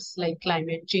themes like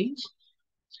climate change.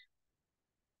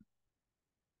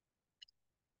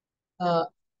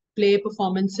 Play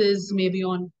performances, maybe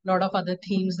on a lot of other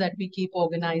themes that we keep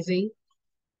organizing.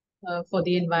 For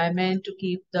the environment, to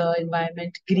keep the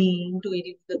environment green, to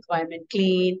keep the environment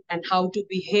clean, and how to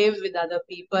behave with other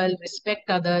people,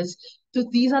 respect others. So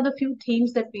these are the few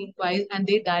themes that we advise, and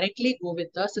they directly go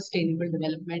with the Sustainable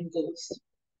Development Goals.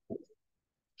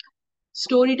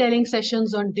 Storytelling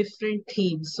sessions on different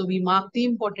themes. So we mark the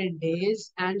important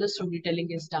days, and the storytelling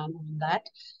is done on that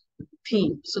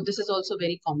theme. So this is also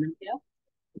very common here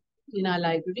in our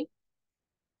library.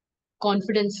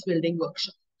 Confidence building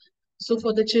workshop. So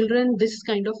for the children, this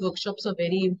kind of workshops are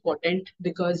very important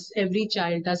because every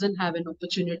child doesn't have an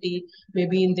opportunity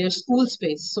maybe in their school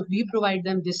space. So we provide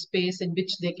them this space in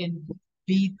which they can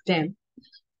be them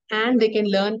and they can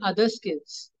learn other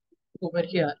skills over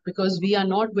here, because we are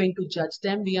not going to judge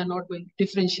them, we are not going to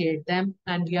differentiate them,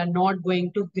 and we are not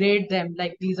going to grade them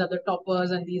like these are the toppers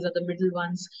and these are the middle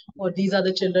ones, or these are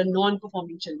the children,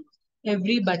 non-performing children.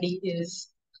 Everybody is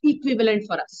equivalent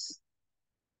for us.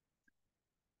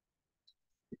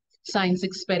 Science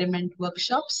experiment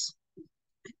workshops,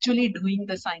 actually doing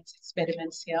the science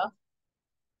experiments here.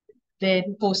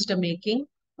 Then poster making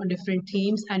on different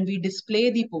themes, and we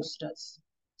display the posters.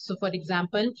 So for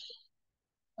example,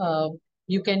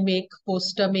 you can make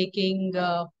poster making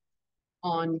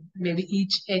on maybe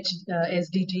each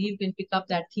SDG. You can pick up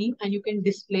that theme and you can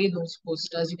display those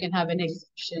posters. You can have an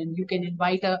exhibition. You can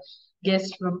invite a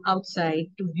guest from outside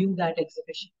to view that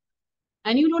exhibition.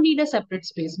 And you don't need a separate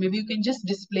space. Maybe you can just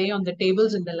display on the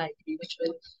tables in the library, which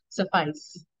will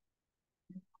suffice.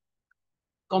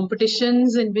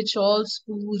 competitions in which all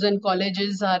schools and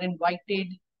colleges are invited,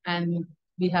 and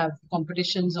we have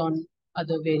competitions on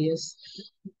other various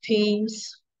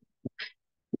themes,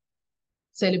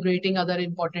 celebrating other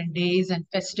important days and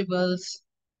festivals.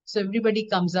 So everybody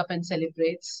comes up and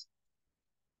celebrates.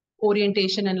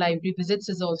 Orientation and library visits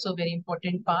is also a very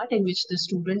important part in which the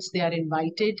students, they are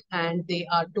invited and they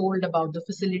are told about the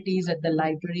facilities at the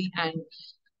library, and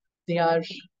they are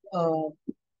uh,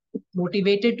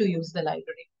 motivated to use the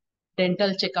library.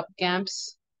 Dental checkup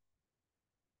camps.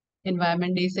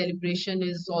 Environment Day celebration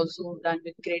is also done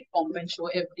with great pomp and show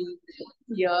every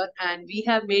year. And we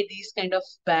have made these kind of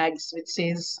bags which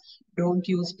says, don't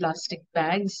use plastic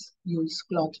bags, use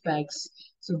cloth bags.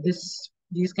 So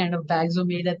these kind of bags were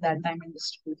made at that time and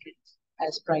distributed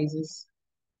as prizes.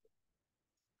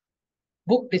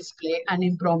 Book display and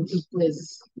impromptu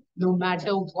quiz. No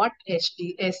matter what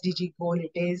SDG goal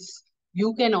it is,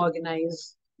 you can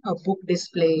organize a book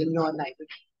display in your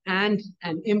library and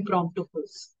an impromptu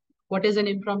quiz. What is an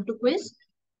impromptu quiz?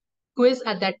 Quiz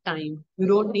at that time. You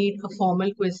don't need a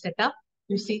formal quiz setup.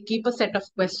 You see, keep a set of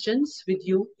questions with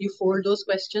you. You fold those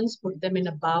questions, put them in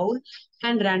a bowl,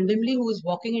 and randomly who is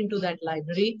walking into that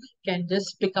library can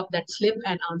just pick up that slip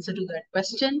and answer to that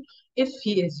question. If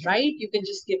he is right, you can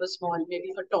just give a small,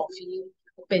 maybe a toffee,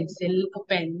 a pencil, a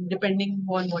pen, depending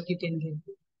on what you can give.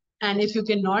 And if you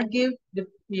cannot give,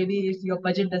 maybe if your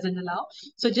budget doesn't allow,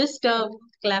 so just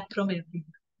clap from everyone.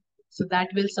 So that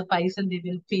will suffice and they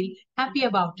will feel happy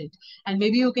about it. And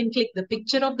maybe you can click the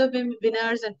picture of the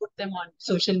winners and put them on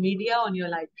social media on your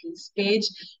library's page,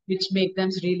 which make them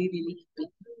really, really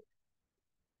happy.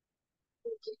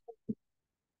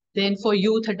 Then for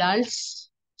youth adults,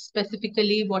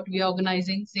 specifically what we are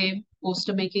organizing, same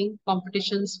poster making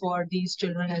competitions for these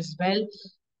children as well.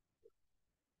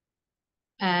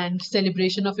 And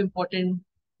celebration of important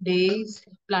days,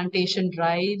 plantation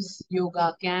drives,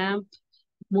 yoga camp,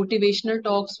 motivational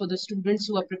talks for the students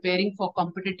who are preparing for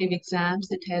competitive exams.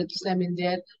 It helps them in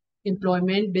their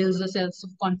employment, builds a sense of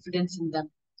confidence in them.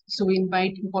 So we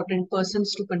invite important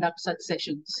persons to conduct such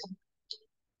sessions.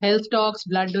 Health talks,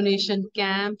 blood donation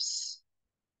camps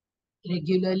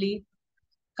regularly.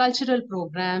 Cultural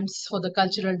programs for the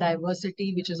cultural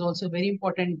diversity, which is also a very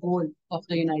important goal of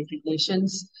the United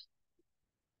Nations.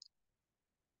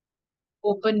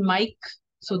 Open mic,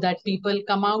 so that people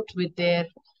come out with their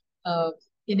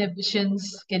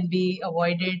inhibitions can be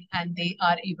avoided and they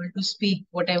are able to speak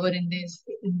whatever in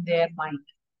their mind,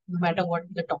 no matter what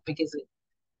the topic is.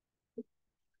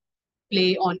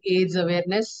 Play on AIDS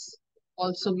awareness.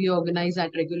 Also, we organize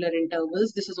at regular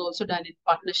intervals. This is also done in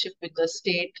partnership with the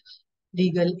State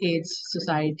Legal AIDS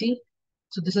Society.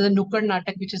 So this is a Nukkad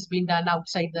Natak which has been done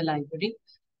outside the library.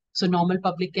 So normal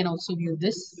public can also view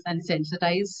this. And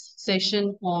sensitize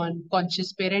session on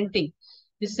conscious parenting.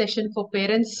 This session for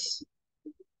parents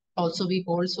also we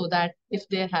hold, so that if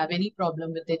they have any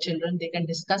problem with their children, they can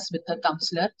discuss with the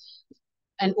counselor.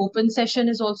 An open session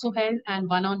is also held and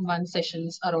one-on-one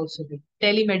sessions are also held.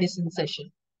 Telemedicine session.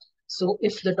 So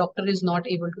if the doctor is not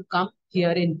able to come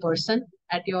here in person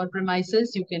at your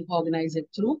premises, you can organize it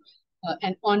through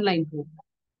an online program.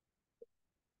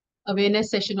 Awareness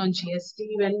session on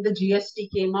GST. When the GST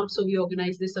came up, so we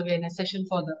organized this awareness session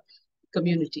for the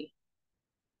community.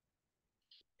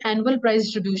 Annual prize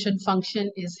distribution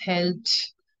function is held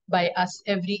by us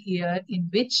every year, in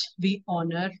which we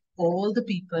honor all the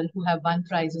people who have won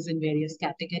prizes in various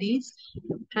categories.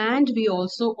 And we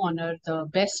also honor the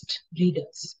best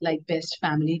readers, like best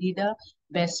family reader,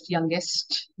 best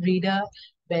youngest reader,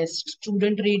 best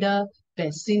student reader,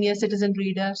 best senior citizen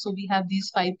reader. So we have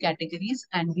these 5 categories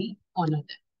and we honor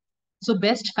them. So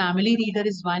best family reader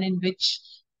is one in which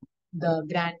the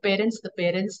grandparents, the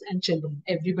parents and children,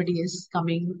 everybody is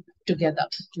coming together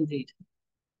to read.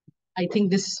 I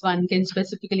think this one can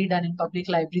specifically done in public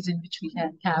libraries in which we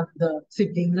have the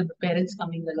siblings and the parents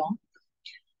coming along.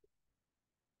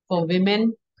 For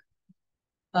women,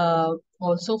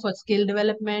 also for skill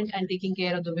development and taking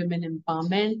care of the women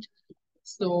empowerment.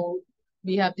 So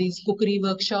we have these cookery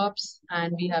workshops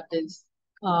and we have this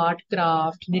art,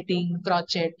 craft, knitting,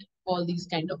 crochet, all these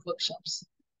kind of workshops.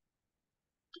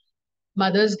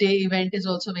 Mother's Day event is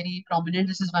also very prominent.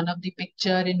 This is one of the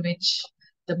picture in which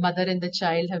the mother and the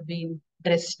child have been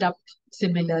dressed up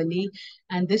similarly.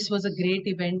 And this was a great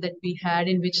event that we had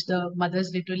in which the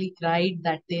mothers literally cried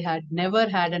that they had never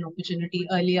had an opportunity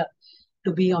earlier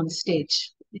to be on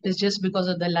stage. It is just because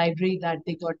of the library that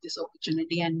they got this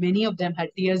opportunity, and many of them had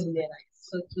tears in their eyes.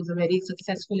 So it was a very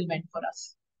successful event for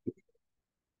us.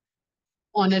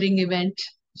 Honoring event.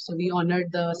 So we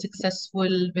honored the successful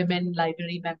women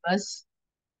library members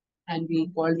and we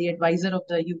call the advisor of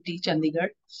the UT Chandigarh.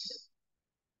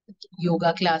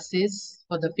 Yoga classes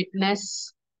for the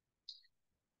fitness.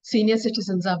 Senior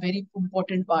citizens are a very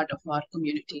important part of our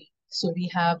community. So we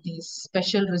have these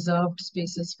special reserved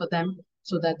spaces for them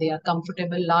so that they are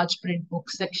comfortable, large print book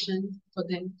section for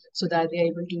them so that they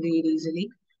are able to read easily.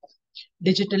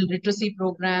 Digital literacy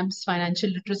programs, financial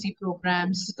literacy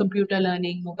programs, computer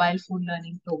learning, mobile phone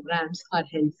learning programs are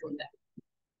held for them.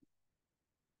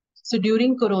 So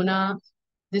during Corona,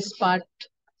 this part,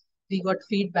 we got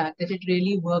feedback that it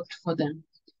really worked for them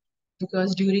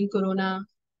because during Corona,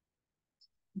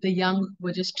 the young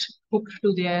were just hooked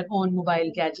to their own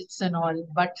mobile gadgets and all.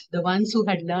 But the ones who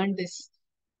had learned this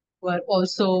were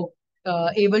also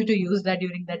able to use that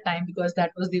during that time because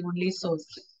that was the only source.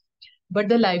 But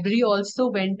the library also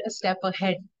went a step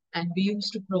ahead and we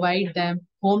used to provide them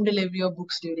home delivery of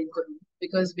books during Corona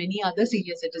because many other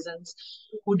senior citizens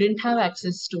who didn't have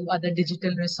access to other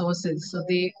digital resources, so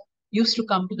they used to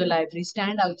come to the library,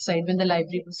 stand outside when the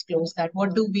library was closed. That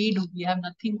what do? We have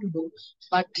nothing to do,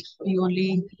 but we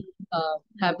only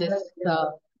have this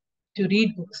to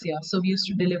read books here. So we used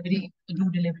to do delivery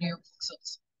of books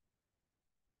also.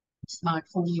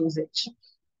 Smartphone usage.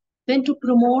 Then to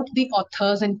promote the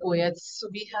authors and poets, so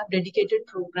we have dedicated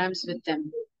programs with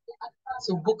them.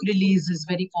 So book release is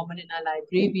very common in our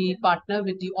library. We partner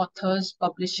with the authors,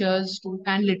 publishers,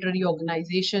 and literary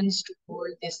organizations to hold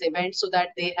this event so that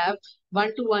they have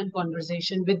one-to-one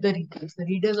conversation with the readers. The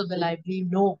readers of the library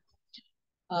know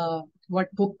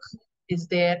what book is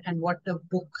there and what the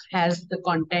book has the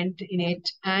content in it,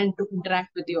 and to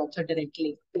interact with the author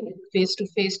directly,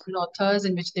 face-to-face with authors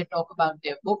in which they talk about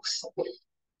their books.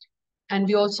 And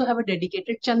we also have a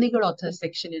dedicated Chandigarh authors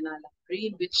section in our library,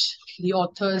 in which the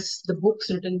authors, the books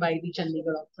written by the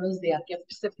Chandigarh authors, they are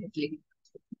kept separately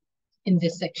in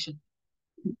this section.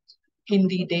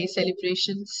 Hindi Day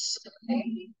celebrations.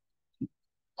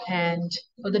 And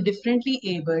for the differently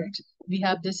abled, we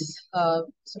have this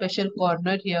special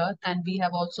corner here, and we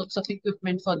have all sorts of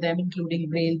equipment for them, including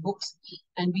braille books.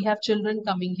 And we have children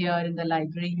coming here in the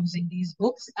library using these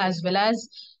books, as well as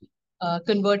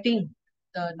converting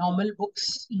the normal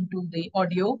books into the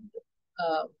audio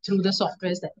through the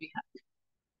softwares that we have.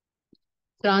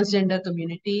 Transgender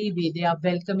community, they are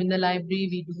welcome in the library.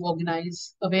 We do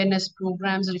organize awareness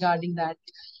programs regarding that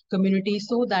community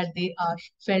so that they are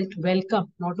felt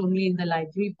welcome, not only in the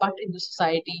library, but in the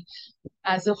society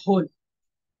as a whole.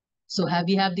 So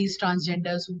we have these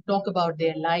transgenders who talk about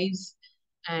their lives,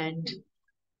 and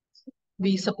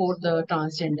we support the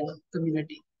transgender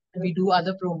community. We do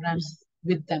other programs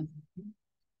with them.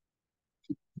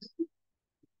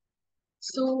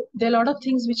 So there are a lot of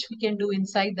things which we can do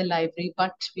inside the library,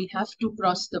 but we have to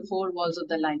cross the four walls of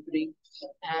the library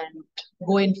and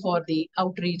go in for the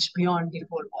outreach beyond the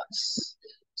four walls.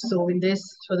 So in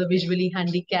this, for the visually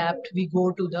handicapped, we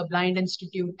go to the Blind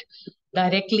Institute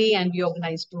directly and we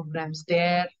organize programs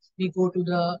there. We go to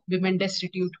the women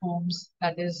destitute homes,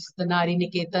 that is the Nari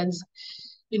Niketans,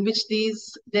 in which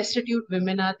these destitute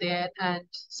women are there and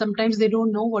sometimes they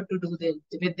don't know what to do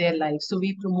with their lives. So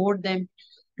we promote them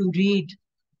to read,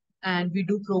 and we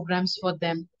do programs for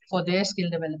them for their skill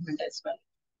development as well.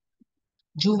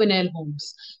 Juvenile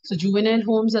homes. So juvenile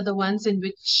homes are the ones in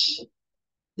which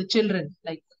the children,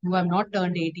 like who have not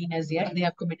turned 18 as yet, they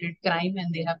have committed crime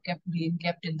and they have been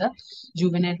kept in the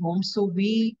juvenile homes. So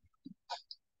we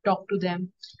talk to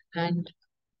them and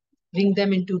bring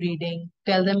them into reading,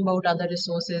 tell them about other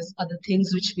resources, other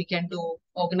things which we can do,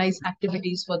 organize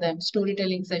activities for them,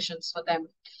 storytelling sessions for them.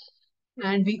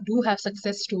 And we do have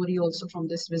success story also from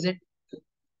this visit.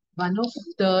 One of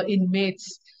the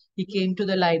inmates, he came to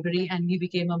the library and he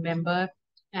became a member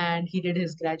and he did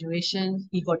his graduation,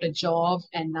 he got a job,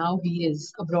 and now he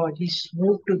is abroad. He's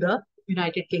moved to the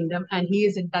United Kingdom and he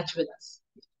is in touch with us.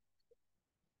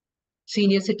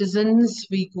 Senior citizens,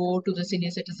 we go to the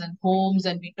senior citizen homes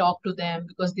and we talk to them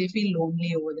because they feel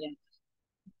lonely over there.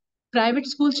 Private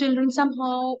school children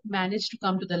somehow manage to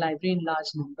come to the library in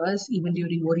large numbers, even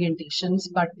during orientations,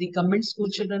 but the government school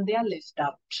children, they are left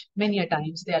out. Many a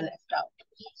times they are left out.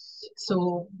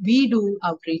 So we do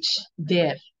outreach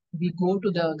there. We go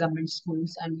to the government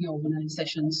schools and we organize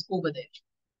sessions over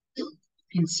there.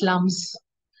 In slums,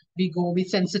 we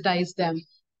sensitize them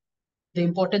the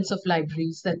importance of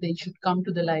libraries, that they should come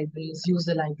to the libraries, use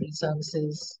the library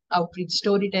services, outreach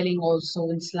storytelling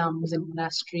also in slums and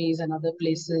monasteries and other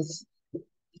places.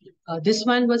 This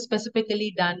one was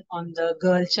specifically done on the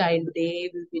Girl Child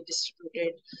Day. We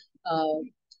distributed, I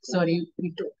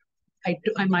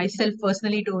myself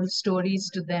personally told stories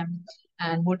to them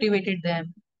and motivated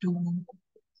them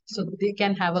so they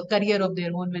can have a career of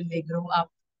their own when they grow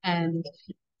up. And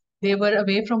They were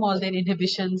away from all their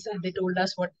inhibitions and they told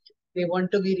us what they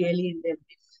want to be really in their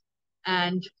life.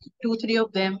 And 2, 3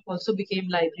 of them also became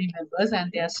library members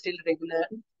and they are still regular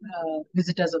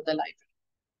visitors of the library.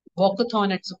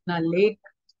 Walkathon at Sukna Lake,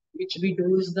 which we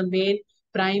do, is the main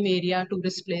prime area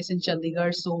tourist place in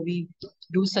Chandigarh. So we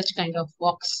do such kind of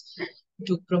walks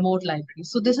to promote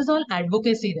libraries. So this is all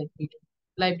advocacy that we do.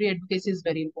 Library advocacy is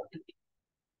very important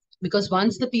because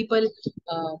once the people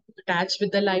attach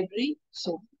with the library,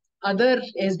 so other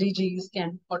SDGs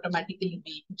can automatically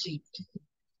be achieved.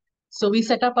 So we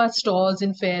set up our stalls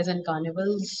in fairs and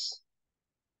carnivals,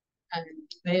 and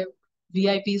where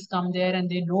VIPs come there and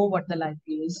they know what the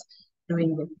library is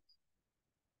doing there.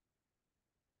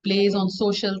 Plays on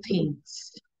social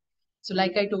themes. So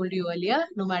like I told you earlier,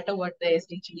 no matter what the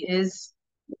SDG is,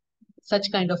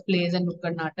 such kind of plays and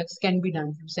nukkad nataks can be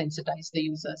done to sensitize the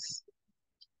users.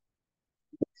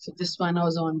 So this one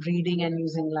was on reading and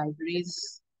using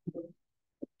libraries.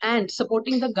 And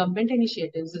supporting the government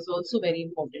initiatives is also very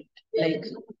important, like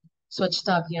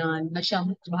Swachhta Abhiyan, Nasha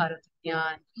Mukt Bharat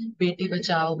Abhiyan, Beti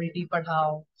Bachao, Beti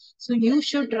Padhao. So you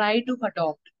should try to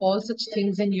adopt all such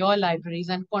things in your libraries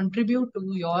and contribute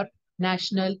to your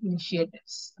national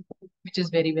initiatives, which is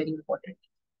very, very important.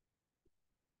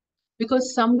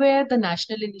 Because somewhere the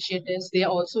national initiatives, they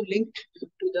are also linked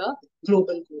to the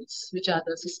global goals, which are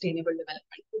the sustainable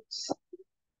development goals.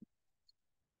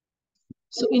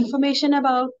 So information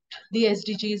about the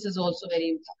SDGs is also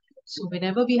very important. So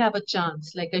whenever we have a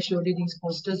chance, like I showed you these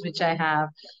posters which I have,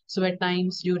 so at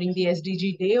times during the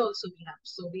SDG day also we have.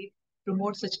 So we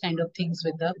promote such kind of things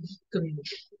with the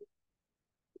community.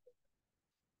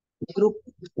 Group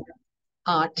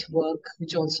art work,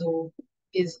 which also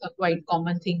is a quite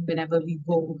common thing whenever we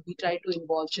go. We try to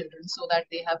involve children so that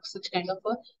they have such kind of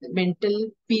a mental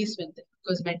peace with them,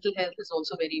 because mental health is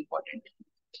also very important.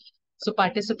 So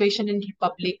participation in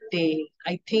Republic Day,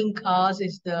 I think ours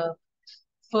is the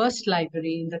first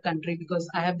library in the country, because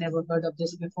I have never heard of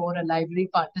this before, a library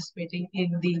participating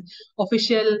in the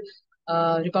official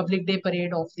Republic Day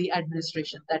parade of the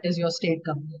administration, that is your state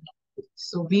government.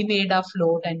 So we made our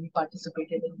float and we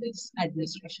participated in this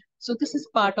administration. So this is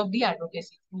part of the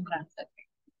advocacy program that we do.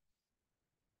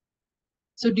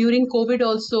 So during COVID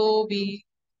also, we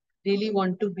really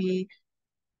wanted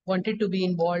to be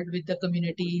involved with the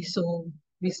community. So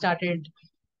we started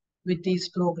with these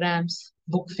programs,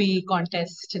 book fee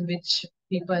contest, in which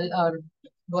people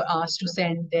were asked to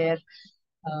send their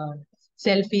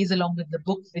selfies along with the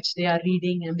book which they are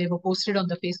reading, and they were posted on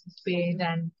the Facebook page,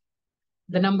 and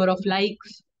the number of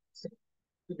likes,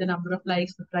 with the number of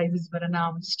likes, the prizes were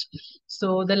announced.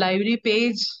 So the library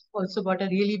page also got a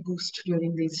really boost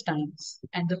during these times,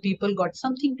 and the people got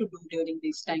something to do during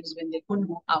these times when they couldn't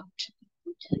go out.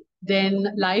 Then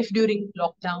life during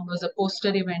lockdown was a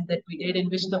poster event that we did, in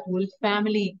which the whole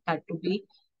family had to be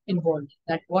involved,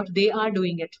 that what they are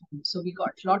doing at home. So we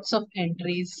got lots of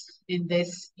entries in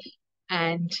this,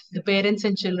 and the parents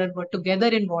and children were together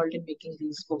involved in making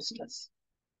these posters.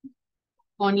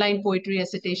 Online poetry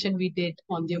recitation we did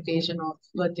on the occasion of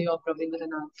birthday of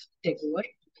Ranganathan Tagore.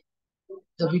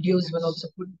 The videos were also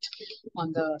put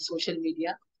on the social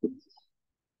media.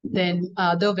 Then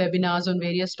other webinars on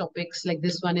various topics, like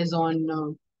this one is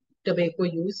on tobacco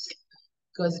use,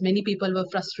 because many people were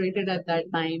frustrated at that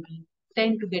time and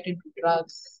tend to get into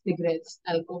drugs, cigarettes,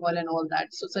 alcohol and all that.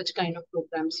 So such kind of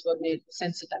programs were made to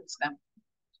sensitize them.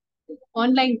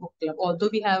 Online book club, although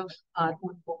we have our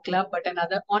own book club, but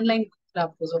another online book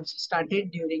club was also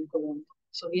started during Corona.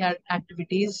 So we had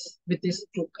activities with this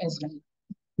group as well.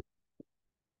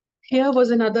 Here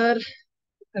was a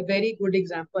very good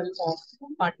example of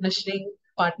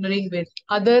partnering with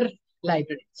other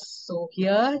libraries. So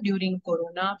here during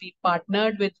Corona, we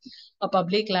partnered with a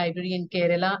public library in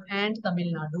Kerala and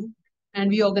Tamil Nadu, and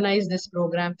we organized this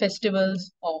program,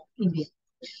 Festivals of India,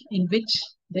 in which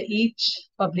each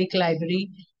public library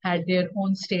had their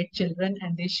own state children,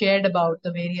 and they shared about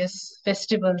the various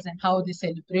festivals and how they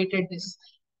celebrated this,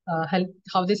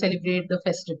 how they celebrate the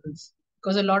festivals.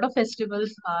 Because a lot of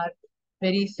festivals are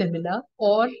very similar,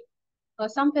 or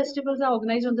some festivals are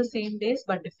organized on the same days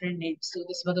but different names. So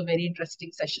this was a very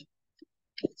interesting session.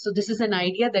 So this is an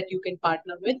idea that you can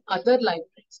partner with other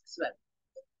libraries as well.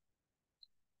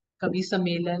 Kavi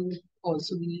Sammelan,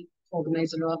 also we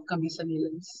organize a lot of Kavi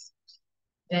Sammelans.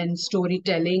 Then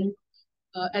storytelling.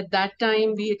 At that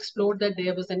time, we explored that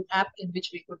there was an app in which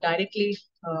we could directly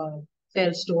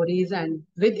tell stories and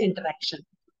with interaction.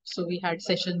 So we had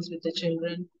sessions with the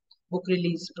children, book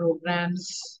release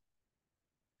programs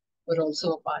were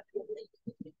also a part.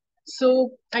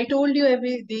 So I told you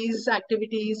these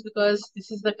activities because this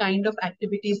is the kind of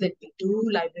activities that we do.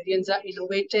 Librarians are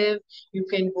innovative. You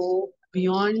can go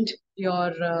beyond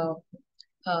your,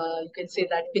 you can say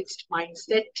that fixed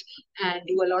mindset and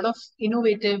do a lot of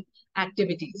innovative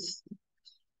activities,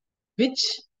 which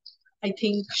I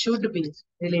think should be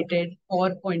related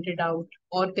or pointed out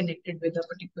or connected with a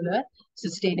particular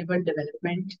sustainable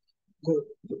development goal.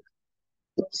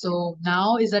 So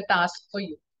now is a task for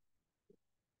you.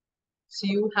 So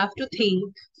you have to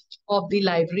think of the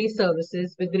library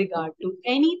services with regard to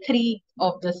any three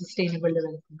of the sustainable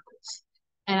development goals.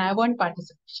 And I want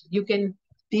participation. You can,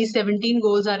 these 17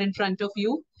 goals are in front of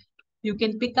you. You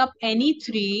can pick up any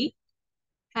three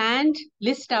and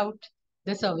list out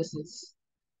the services.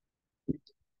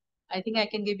 I think I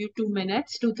can give you 2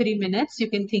 minutes, 2-3 minutes. You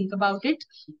can think about it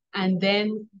and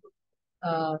then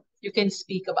you can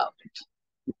speak about it.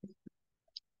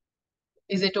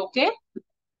 Is it okay?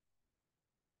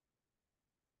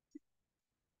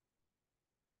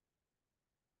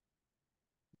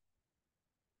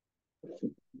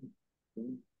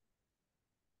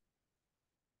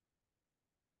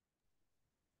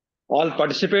 All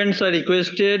participants are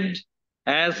requested,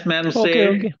 as ma'am said.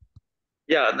 Okay.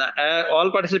 Yeah, all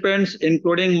participants,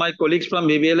 including my colleagues from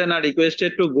BBLN, are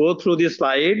requested to go through the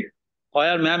slide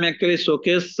where ma'am actually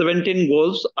showcased 17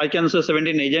 goals. I can say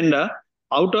 17 agenda.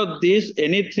 Out of this,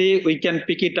 any three we can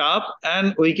pick it up,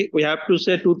 and we have to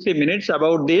say 2-3 minutes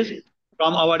about this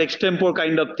from our extempore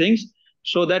kind of things,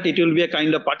 so that it will be a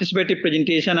kind of participative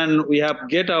presentation, and we have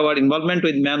get our involvement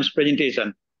with ma'am's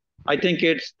presentation. I think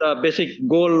it's the basic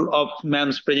goal of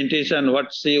ma'am's presentation,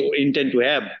 what she intend to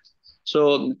have.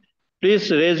 So please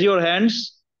raise your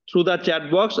hands through the chat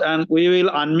box and we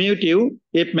will unmute you.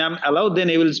 If ma'am allow, then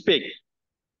you will speak.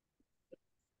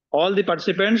 All the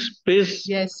participants, please.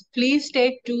 Yes, please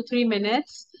take 2-3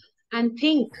 minutes and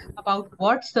think about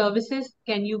what services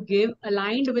can you give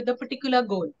aligned with a particular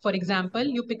goal. For example,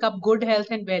 you pick up good health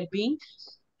and well-being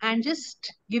and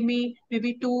just give me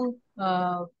maybe 2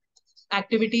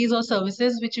 activities or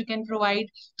services which you can provide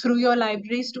through your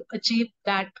libraries to achieve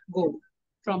that goal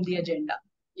from the agenda.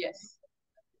 Yes.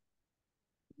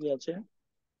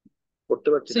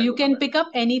 So you can pick up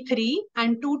any 3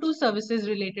 and 2 services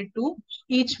related to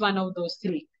each one of those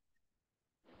 3.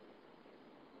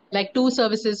 Like 2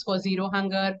 services for zero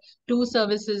hunger, 2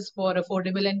 services for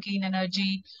affordable and clean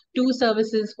energy, 2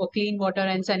 services for clean water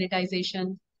and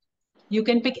sanitization. You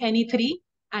can pick any 3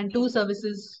 and 2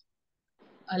 services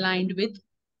aligned with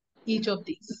each of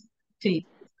these 3.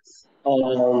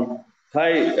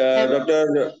 Hi,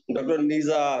 Dr.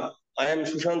 Neeza. I am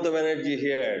Sushanta Banerjee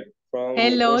here from.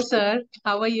 Hello, sir.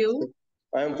 How are you?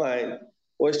 I am fine.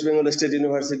 West Bengal State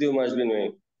University, you must be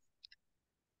knowing.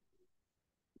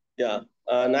 Yeah,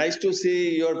 nice to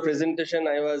see your presentation.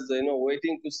 I was,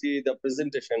 waiting to see the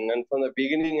presentation, and from the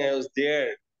beginning, I was there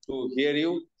to hear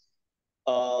you,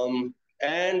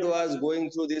 and was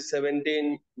going through these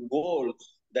 17 goals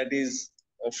that is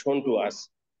shown to us.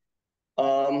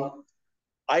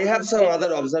 I have some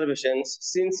other observations.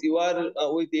 Since you are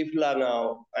with IFLA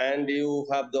now and you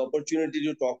have the opportunity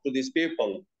to talk to these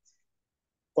people,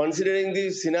 considering the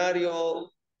scenario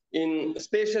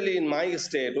especially in my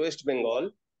state, West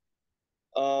Bengal,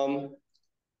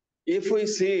 if we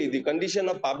see the condition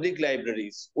of public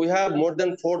libraries, we have more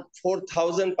than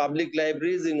 4,000 public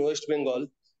libraries in West Bengal.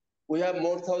 We have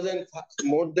more than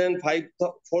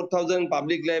 4,000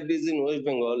 public libraries in West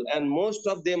Bengal, and most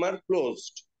of them are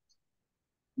closed.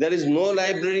 There is no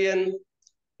librarian.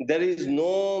 There is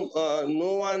no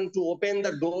one to open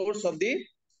the doors of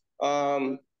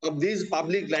these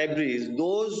public libraries.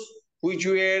 Those which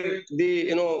were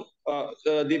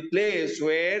the place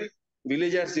where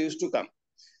villagers used to come,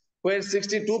 where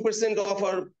 62% of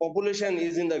our population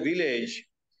is in the village,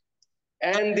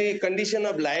 and the condition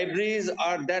of libraries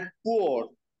are that poor.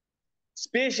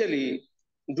 Especially,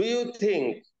 do you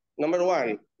think, number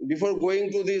one, before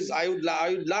going to this, I would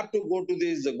love to go to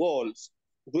these goals.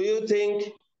 Do you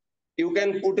think you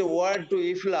can put a word to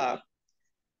IFLA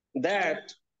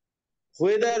that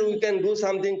whether we can do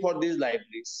something for these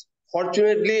libraries?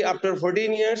 Fortunately, after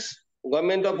 14 years,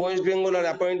 Government of West Bengal are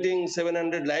appointing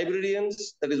 700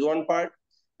 librarians. That is one part.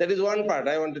 That is one part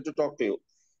I wanted to talk to you.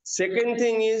 Second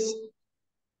thing is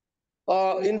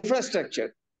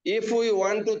infrastructure. If we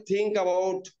want to think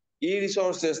about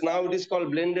e-resources, now it is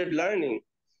called blended learning.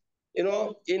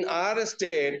 In our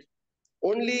state,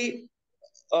 only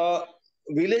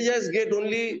villagers get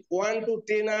only 1 to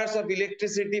 10 hours of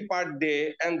electricity per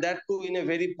day, and that too in a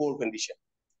very poor condition.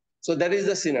 So that is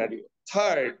the scenario.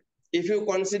 Third, if you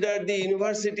consider the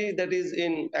university that is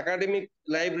in academic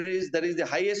libraries, that is the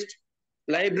highest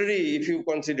library, if you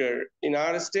consider in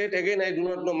our state, again, I do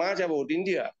not know much about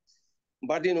India,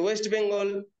 but in West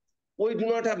Bengal, we do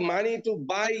not have money to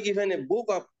buy even a book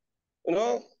of,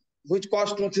 which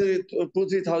costs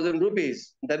 3,000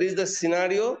 rupees. That is the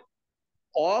scenario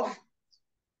of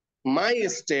my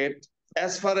state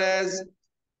as far as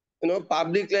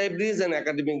public libraries and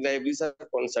academic libraries are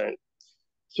concerned.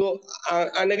 So,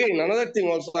 and again, another thing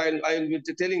also I'll be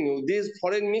telling you, these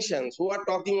foreign missions who are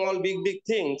talking all big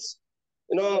things,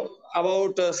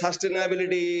 about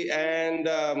sustainability and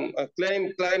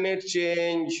climate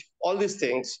change, all these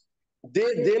things,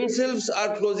 they themselves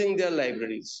are closing their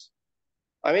libraries.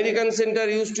 American Center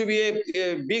used to be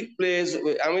a big place.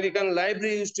 American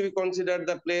Library used to be considered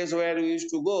the place where we used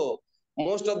to go.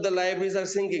 Most of the libraries are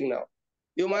sinking now.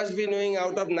 You must be knowing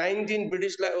out of 19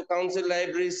 British Council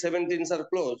libraries, 17 are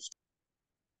closed.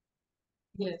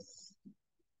 Yes.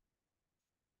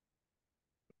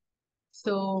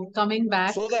 So coming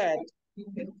back. So that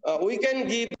we can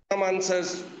give some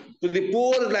answers to the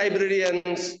poor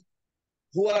librarians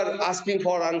who are asking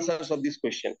for answers of these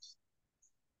questions.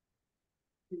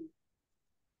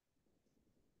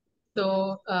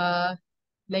 So,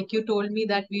 like you told me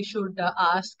that we should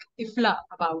ask IFLA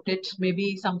about it.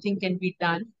 Maybe something can be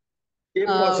done. If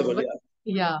possible, but,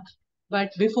 yeah.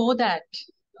 But before that,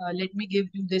 let me give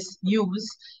you this news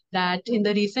that in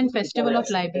the recent Festival of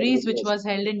Libraries, which was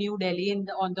held in New Delhi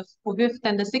on the 5th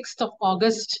and the 6th of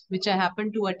August, which I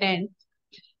happened to attend,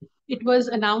 it was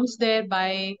announced there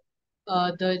by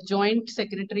the Joint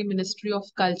Secretary Ministry of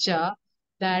Culture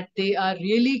that they are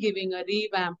really giving a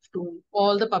revamp to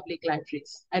all the public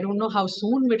libraries. I don't know how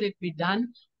soon will it be done,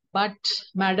 but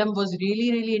Madam was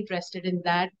really interested in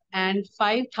that, and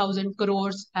 5,000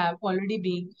 crores have already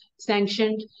been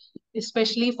sanctioned,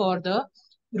 especially for the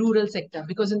rural sector,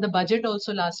 because in the budget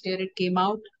also last year it came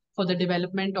out for the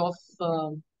development of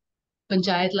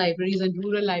panchayat libraries and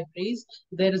rural libraries.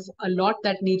 There is a lot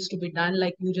that needs to be done.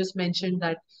 Like you just mentioned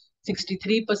that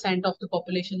 63% of the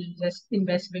population in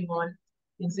West Bengal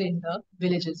is in the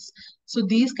villages. So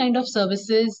these kind of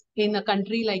services in a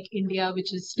country like India,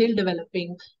 which is still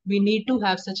developing, we need to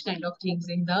have such kind of things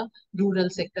in the rural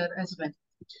sector as well.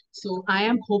 So I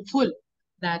am hopeful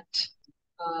that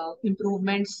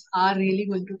improvements are really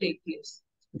going to take place.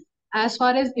 As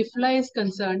far as IFLA is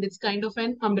concerned, it's kind of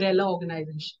an umbrella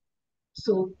organization.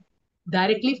 So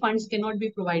directly funds cannot be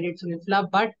provided through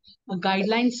IFLA, but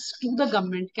guidelines to the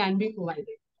government can be provided.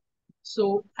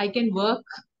 So I can work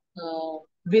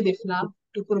with IFLA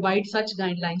to provide such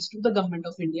guidelines to the government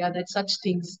of India that such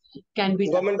things can be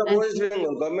done. Government of West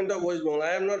Bengal. I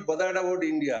am not bothered about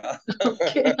India.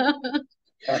 Okay.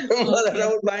 I'm bothered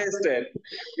about my state.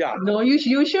 Yeah. No,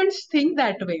 you should think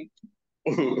that way.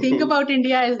 Think about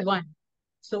India as one.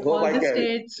 So all the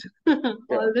states,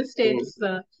 all the states,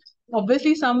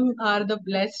 obviously some are the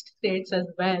blessed states as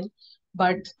well,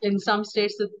 but in some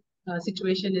states the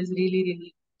situation is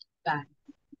really bad.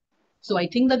 So I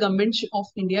think the government of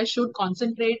India should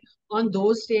concentrate on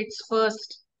those states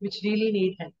first, which really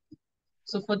need help.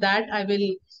 So for that, I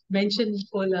will mention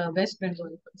for West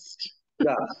Bengal first.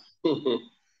 Yeah.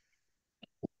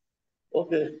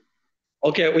 Okay.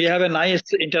 Okay, we have a nice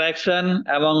interaction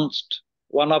amongst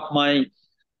one of my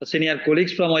senior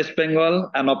colleagues from West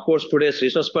Bengal and of course today's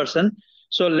resource person.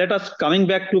 So let us coming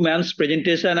back to man's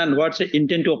presentation and what's the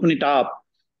intent to open it up.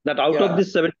 That out of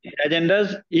these 17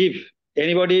 agendas, if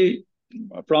anybody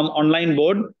from online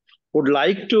board would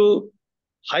like to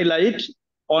highlight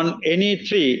on any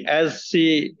three as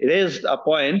she raised a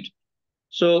point.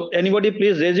 So anybody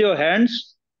please raise your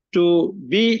hands to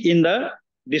be in the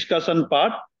discussion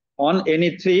part on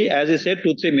any three. As I said,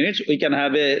 2-3 minutes, we can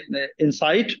have a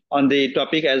insight on the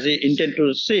topic as we intend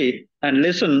to see and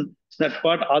listen that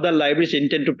what other libraries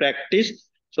intend to practice.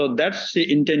 So that's the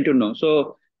intent to know.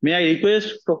 So may I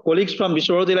request for colleagues from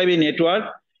Vishwarati Library Network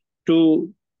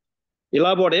to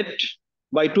elaborate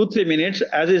by 2-3 minutes,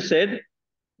 as I said,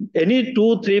 any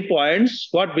 2-3 points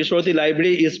what Vishwarati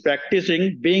Library is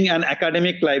practicing, being an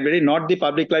academic library, not the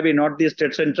public library, not the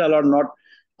state central or not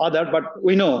other, but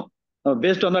we know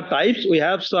based on the types, we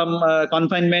have some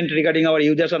confinement regarding our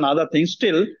users and other things.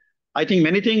 Still, I think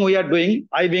many things we are doing.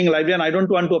 I being librarian, I don't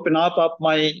want to open up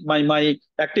my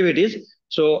activities.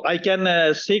 So I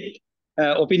can seek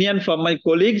opinion from my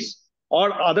colleagues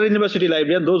or other university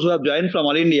librarians, those who have joined from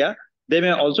all India, they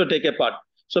may also take a part.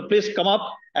 So please come up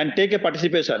and take a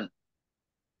participation.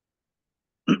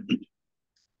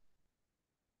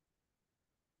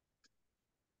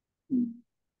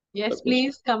 Yes,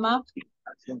 please come up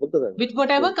with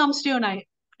whatever comes to your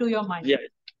mind. Yeah.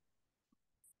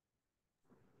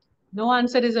 No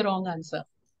answer is a wrong answer.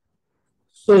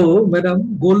 So,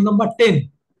 madam, goal number 10.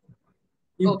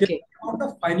 You tell Okay. about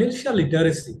the financial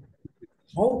literacy.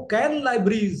 How can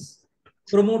libraries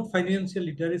promote financial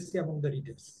literacy among the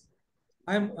readers?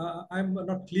 I'm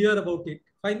not clear about it.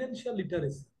 Financial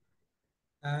literacy.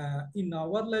 In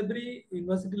our library,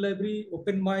 university library,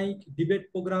 open mic,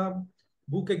 debate program,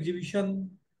 book exhibition,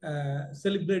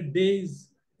 celebrate days,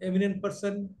 eminent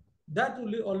person, that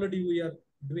already we are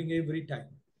doing every time.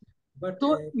 But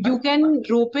So you can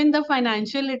rope in the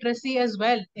financial literacy as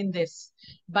well in this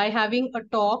by having a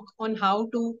talk on how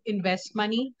to invest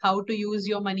money, how to use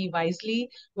your money wisely,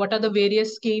 what are the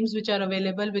various schemes which are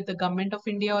available with the government of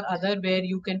India or other where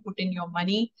you can put in your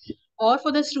money, or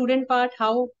for the student part,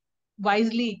 how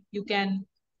wisely you can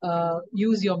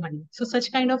use your money. So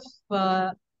such kind of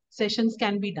sessions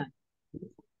can be done.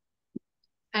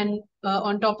 And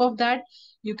on top of that,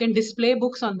 you can display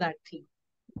books on that theme.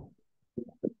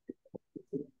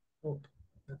 okay,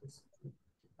 that is.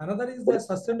 Another is the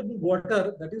sustainable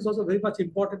water. That is also very much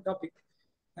important topic.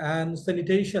 And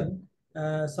sanitation,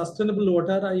 sustainable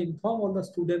water. I inform all the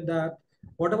students that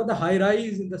whatever the high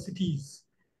rise in the cities,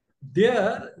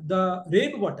 there the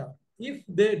rainwater, if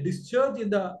they discharge in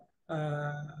the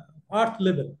earth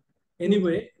level,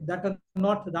 anyway, that are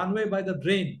not run away by the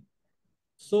drain.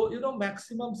 So,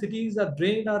 maximum cities are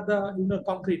drain are the,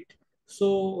 concrete.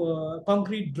 So,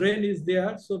 concrete drain is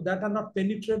there. So that are not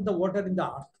penetrate the water in the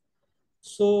earth.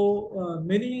 So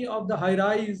many of the high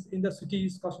rise in the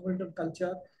cities, cosmopolitan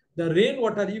culture, the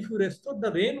rainwater, if you restore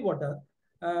the rainwater,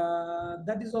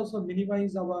 that is also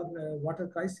minimize our water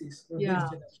crisis for Yeah.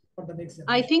 for the next generation.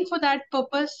 I think for that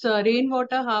purpose,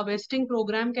 rainwater harvesting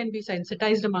program can be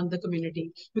sensitized among the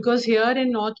community, because here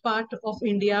in north part of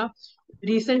India,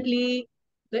 recently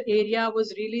the area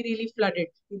was really, really flooded.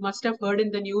 You must have heard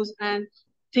in the news, and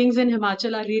things in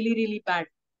Himachal are really, really bad.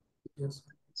 Yes.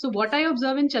 So what I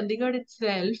observe in Chandigarh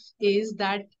itself is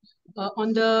that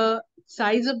on the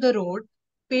sides of the road,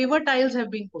 paver tiles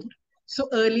have been put. So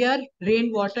earlier,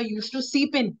 rainwater used to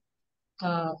seep in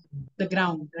the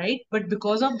ground, right? But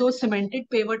because of those cemented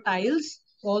paver tiles,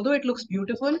 although it looks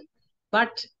beautiful,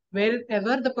 but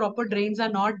wherever the proper drains are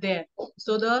not there,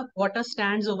 so the water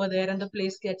stands over there and the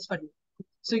place gets flooded.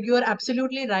 So you are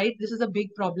absolutely right. This is a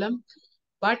big problem,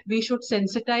 but we should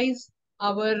sensitize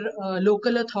our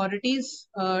local authorities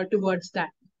towards that.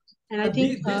 And I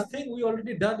think this thing we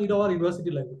already done in our university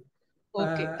level.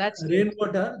 okay, that's great.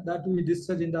 Rainwater that we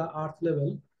discharge in the earth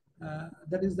level,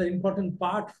 that is the important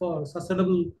part for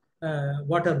sustainable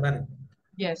water management.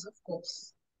 Yes, of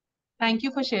course. Thank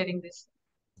you for sharing this.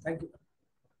 Thank you.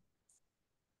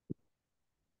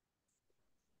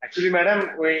 Actually,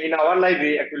 madam, in our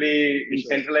library, actually in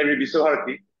Central Library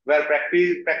Vishwabharati, we are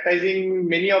practicing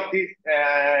many of these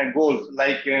goals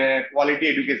like quality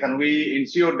education. We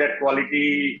ensure that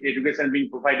quality education being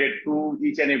provided to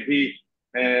each and every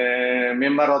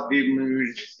member of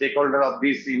the stakeholder of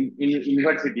this in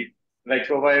university. Like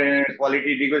provide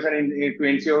quality education to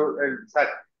ensure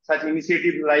such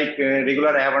initiatives like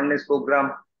regular awareness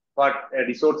program, what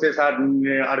resources are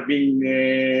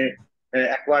being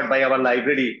acquired by our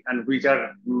library, and which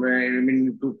are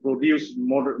to produce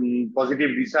more positive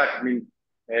research,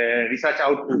 research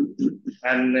output.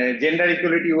 And gender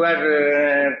equality, we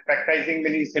are practicing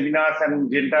many seminars and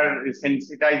gender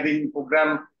sensitizing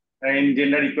program in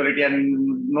gender equality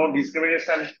and no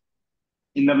discrimination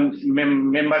in the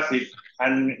membership.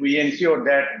 And we ensure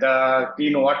that the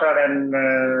clean water and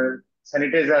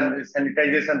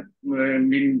sanitization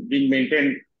being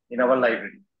maintained in our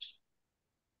library.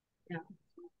 Yeah,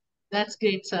 that's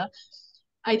great, sir.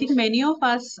 I think many of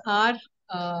us are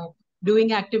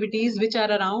doing activities which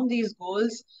are around these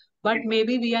goals, but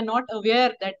maybe we are not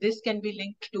aware that this can be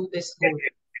linked to this goal.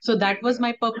 So that was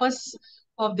my purpose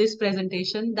of this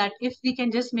presentation, that if we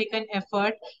can just make an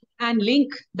effort and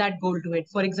link that goal to it.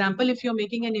 For example, if you're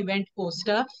making an event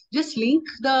poster, just link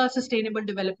the sustainable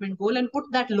development goal and put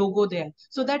that logo there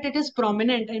so that it is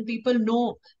prominent and people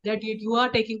know that you are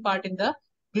taking part in the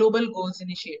Global Goals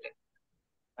Initiative.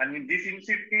 And this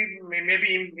initiative may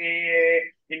be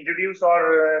introduced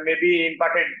or maybe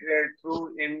imparted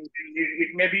through,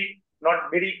 it may be not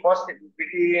very cost,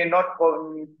 not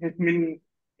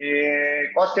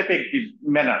cost effective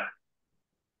manner.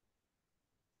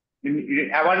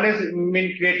 Awareness may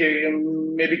be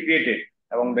created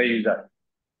among the user.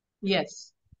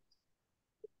 Yes.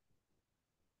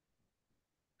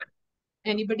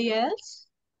 Anybody else?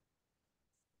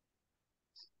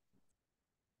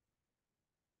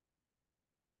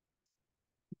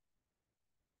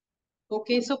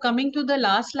 Okay, so coming to the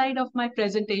last slide of my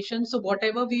presentation. So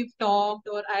whatever we've talked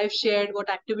or I've shared, what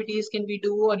activities can we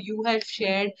do or you have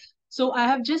shared. So I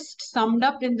have just summed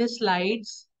up in the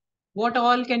slides what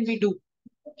all can we do.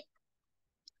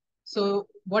 So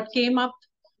what came up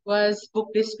was book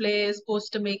displays,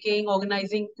 poster making,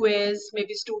 organizing quiz,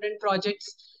 maybe student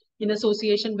projects in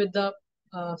association with the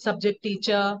subject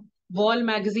teacher. Wall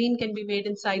magazine can be made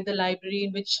inside the library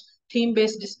in which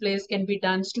theme-based displays can be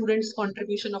done, students'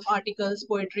 contribution of articles,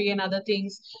 poetry and other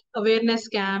things, awareness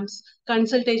camps,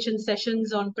 consultation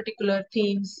sessions on particular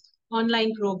themes,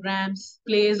 online programs,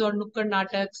 plays or nukkad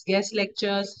nataks, guest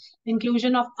lectures,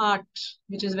 inclusion of art,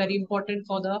 which is very important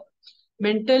for the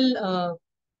mental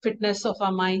fitness of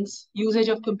our minds, usage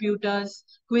of computers,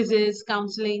 quizzes,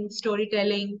 counseling,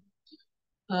 storytelling,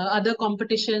 other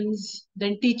competitions.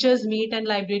 Then teachers meet and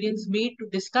librarians meet to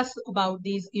discuss about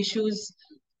these issues,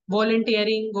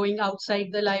 volunteering, going outside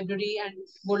the library and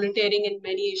volunteering in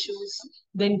many issues.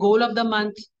 Then goal of the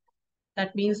month,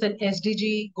 that means an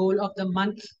SDG goal of the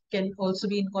month can also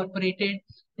be incorporated.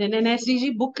 Then an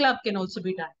SDG book club can also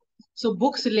be done. So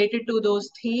books related to those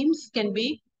themes can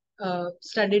be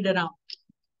studied around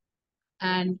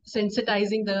and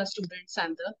sensitizing the students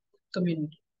and the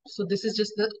community. So this is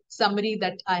just the summary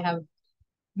that I have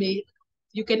made.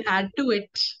 You can add to it.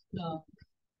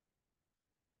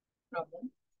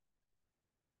 Problem.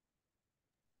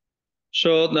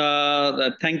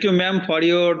 So thank you, ma'am, for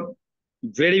your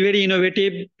very, very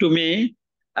innovative to me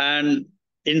and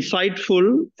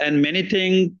insightful and many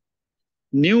things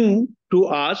new to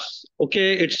us.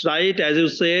 Okay, it's right, as you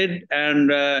said,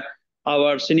 and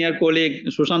our senior colleague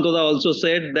Sushantoda also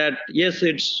said that, yes,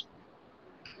 it's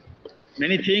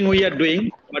many things we are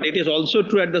doing, but it is also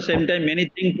true at the same time,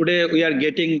 many things today we are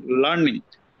getting learning.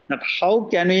 That how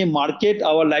can we market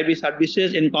our library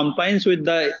services in compliance with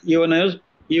the UN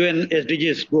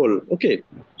SDGs goal? Okay,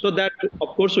 so that of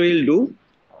course we will do,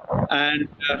 and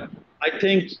I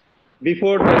think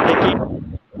before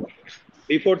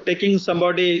taking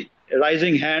somebody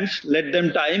rising hands, let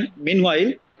them time.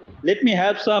 Meanwhile, let me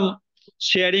have some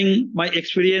sharing my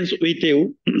experience with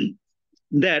you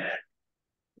that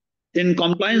in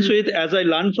compliance with, as I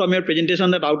learned from your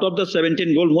presentation, that out of the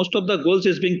 17 goals, most of the goals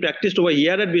is being practiced over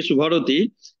here at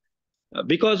Vishwabharati.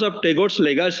 Because of Tagore's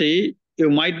legacy, you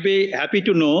might be happy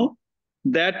to know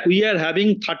that we are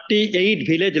having 38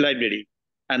 village library.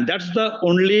 And that's the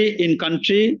only in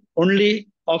country, only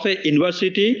of a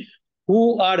university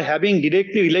who are having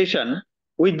direct relation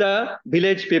with the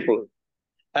village people.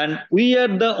 And we are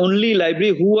the only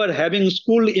library who are having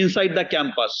school inside the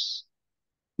campus.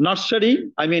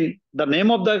 Nursery, I mean, the name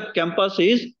of the campus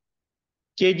is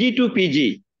KG to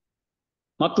PG.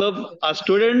 Matlab,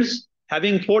 students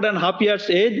having 4.5 years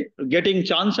age, getting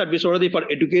chance at Vishwabharati for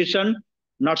education,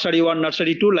 nursery 1,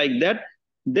 nursery 2, like that.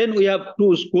 Then we have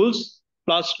 2 schools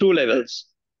plus 2 levels.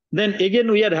 Then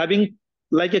again, we are having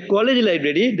like a college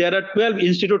library. There are 12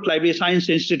 institute library, Science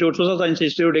Institute, Social Science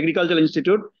Institute, Agricultural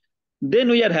Institute. Then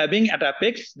we are having at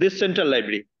Apex this central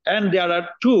library. And there are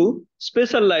 2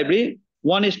 special library.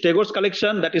 One is Tagore's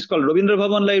collection, that is called Rabindra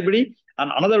Bhavan Library,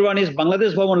 and another one is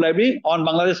Bangladesh Bhavan Library on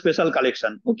Bangladesh Special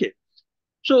Collection. Okay.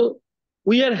 So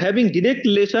we are having direct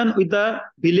relation with the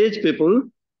village people,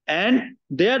 and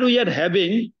there we are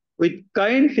having with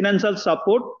kind financial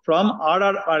support from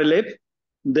RRRLF,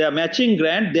 their matching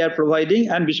grant they are providing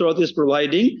and Vishwabharati is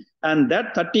providing, and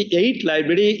that 38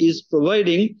 library is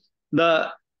providing the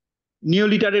new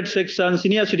literate section,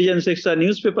 senior citizen section,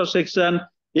 newspaper section.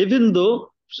 Even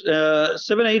though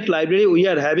 7-8 library we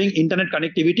are having internet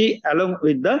connectivity along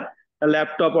with the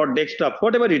laptop or desktop,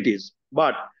 whatever it is.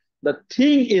 But the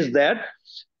thing is that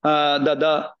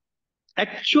the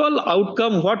actual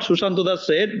outcome, what Sushantoda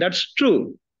said, that's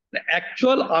true. The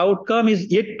actual outcome is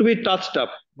yet to be touched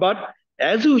up. But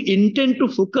as you intend to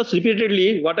focus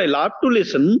repeatedly, what I love to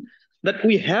listen, that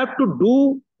we have to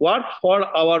do work for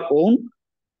our own,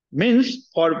 means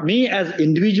for me as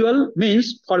individual,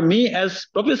 means for me as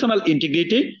professional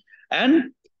integrity,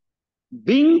 and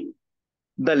being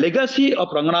the legacy of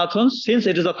Ranganathan, since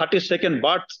it is the 32nd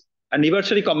birth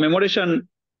anniversary commemoration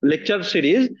lecture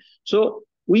series. So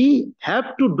we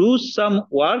have to do some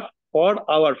work for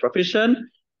our profession,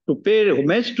 to pay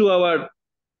homage to our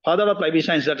father of library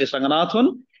science, that is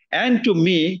Ranganathan, and to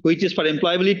me, which is for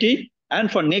employability,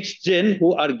 and for next gen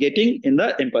who are getting in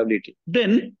the employability.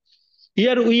 Then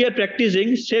here we are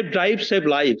practicing Save Drive, Save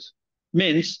Lives,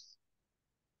 means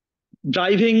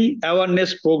driving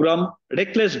awareness program,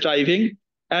 reckless driving,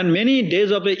 and many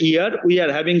days of the year we are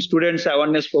having students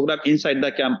awareness program inside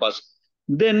the campus.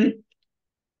 Then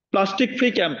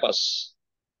plastic-free campus,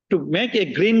 to make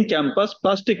a green campus,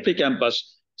 plastic-free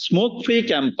campus, smoke-free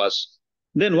campus.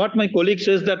 Then what my colleague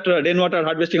says that rainwater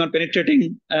harvesting or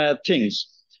penetrating things.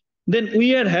 Then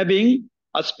we are having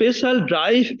a special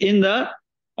drive in the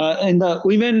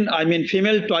women,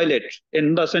 female toilet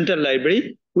in the central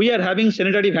library. We are having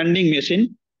sanitary vending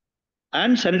machine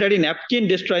and sanitary napkin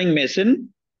destroying machine,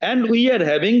 and we are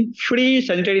having free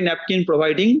sanitary napkin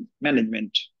providing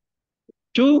management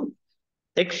to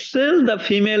excel the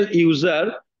female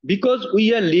user, because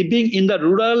we are living in the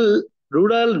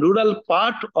rural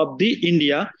part of the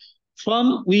India.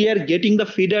 From we are getting the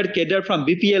feeder cadre from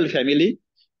BPL family,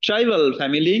 tribal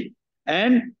family,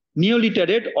 and new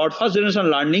literate or first generation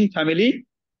learning family.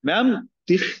 Ma'am,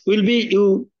 this will be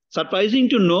you surprising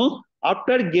to know,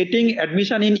 after getting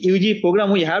admission in UG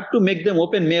program, we have to make them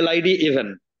open mail ID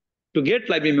even to get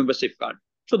library membership card.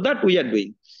 So that we are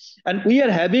doing. And we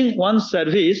are having one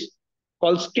service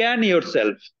called Scan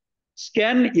Yourself.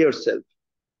 Scan Yourself.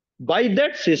 By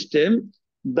that system,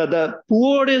 the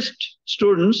poorest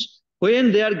students,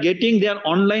 when they are getting their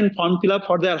online form fill up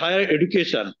for their higher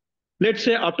education, let's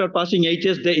say after passing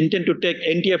HS, they intend to take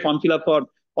NTA form fill up for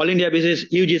All India basis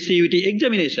UG CUT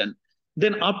examination.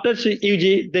 Then after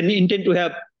UG, they intend to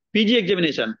have PG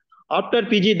examination. After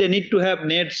PG, they need to have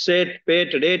NET, SET,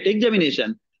 PET, RET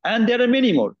examination. And there are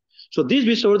many more. So this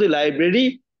Vishwavarthi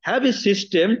library have a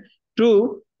system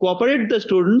to cooperate the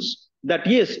students that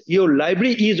yes, your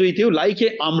library is with you like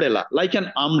an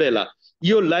umbrella.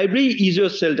 Your library is your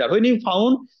shelter. When you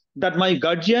found that my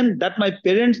guardian, that my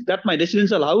parents, that my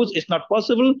residential house is not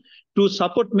possible to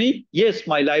support me, yes,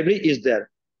 my library is there.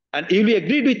 And you will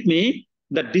agree with me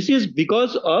that this is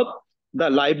because of the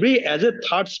library as a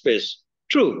third space.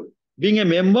 True, being a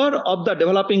member of the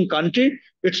developing country,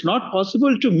 it's not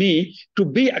possible to me to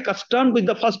be accustomed with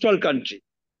the first world country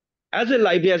as a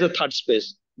library as a third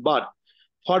space. But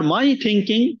for my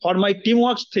thinking, for my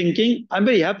teamwork's thinking, I'm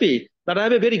very happy that I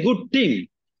have a very good team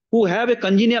who have a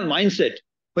congenial mindset.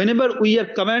 Whenever we are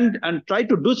command and try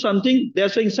to do something, they're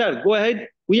saying, sir, go ahead,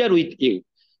 we are with you.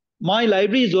 My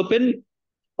library is open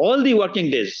all the working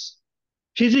days,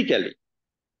 physically.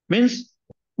 Means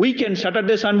weekend,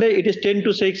 Saturday, Sunday, it is 10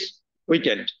 to 6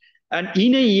 weekend. And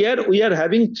in a year, we are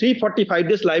having 345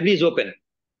 days library is open.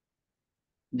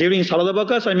 During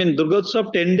Saladabakas,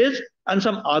 Durgotsav 10 days and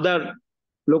some other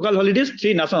local holidays,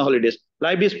 3 national holidays.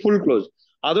 Library is full closed.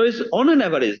 Otherwise, on an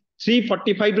average,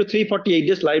 345 to 348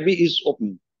 days library is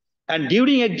open. And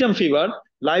during exam fever,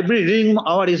 library reading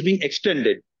hour is being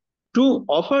extended to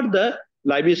offer the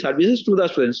library services to the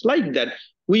students. Like that,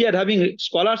 we are having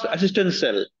scholars assistance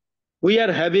cell. We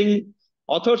are having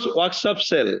authors workshop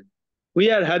cell.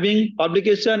 We are having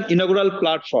publication inaugural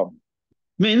platform.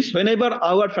 Means whenever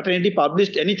our fraternity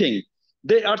published anything,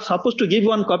 they are supposed to give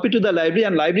one copy to the library,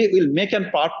 and library will make a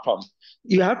platform.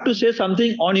 You have to say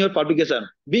something on your publication,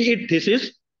 be it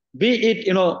thesis, be it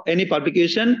any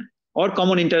publication or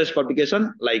common interest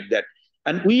publication, like that.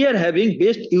 And we are having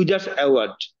Best Users Award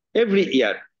every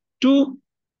year to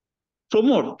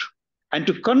promote and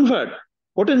to convert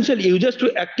potential users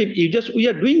to active users. We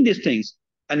are doing these things,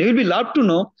 and you will be loved to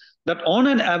know that on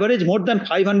an average more than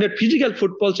 500 physical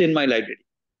footfalls in my library.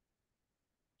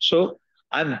 So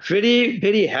I'm very,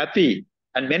 very happy,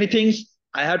 and many things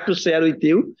I have to share with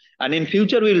you, and in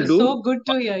future we'll do. So good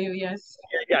to hear you. Yes.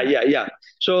 Yeah.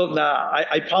 So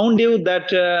I found you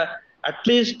that at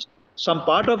least some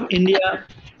part of India,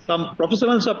 some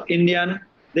professionals of Indian,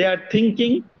 they are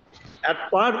thinking at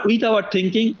par with our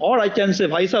thinking, or I can say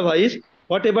vice versa.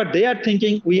 Whatever they are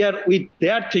thinking, we are with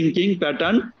their thinking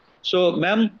pattern. So,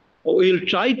 ma'am, we'll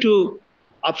try to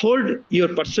uphold your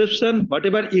perception,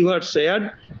 whatever you have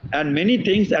shared, and many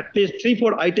things, at least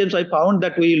 3-4 items I found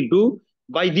that we will do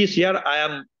by this year. I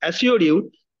am assured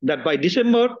you that by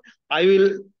December, I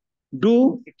will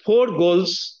do 4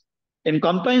 goals in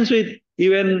compliance with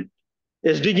even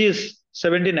SDGs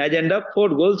 17 agenda. 4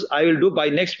 goals I will do by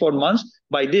next 4 months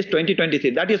by this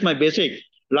 2023. That is my basic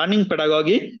learning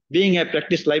pedagogy, being a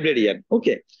practice librarian.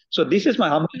 Okay. So this is my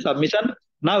humble submission.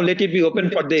 Now let it be open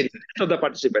for the rest of the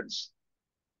participants.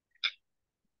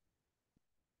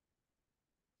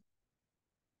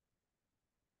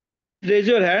 Raise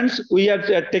your hands. We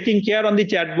are taking care on the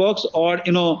chat box or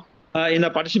in the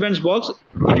participants box.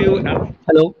 If you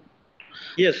hello.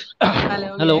 Yes.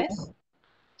 Hello.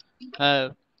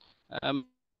 Yes.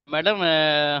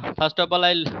 Madam, first of all,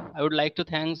 I would like to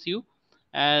thank you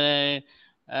and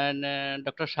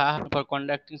Dr. Shah for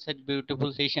conducting such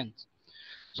beautiful sessions.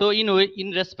 So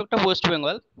in respect of West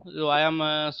Bengal, so I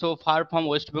am so far from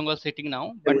West Bengal sitting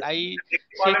now, but I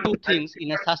say 2 things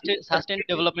in a sustained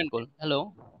development goal.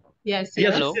 Hello. Yes.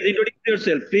 Hello. Please introduce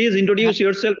yourself. Please introduce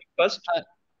yourself first.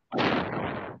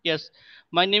 Yes,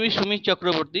 my name is Sumit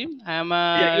Chakraborty. I am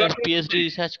a PhD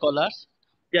research scholar.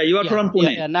 Yeah, you are from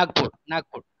Pune. Yeah, Nagpur.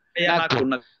 Yeah,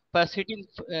 Nagpur.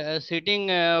 sitting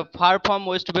far from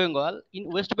West Bengal. In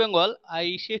West Bengal,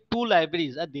 I see two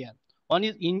libraries are there. One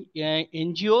is in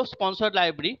NGO sponsored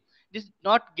library. This is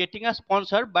not getting a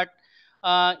sponsor, but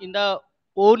in the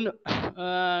own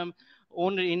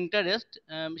own interest.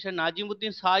 Mr.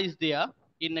 Najimuddin Shah is there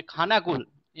in Khanagul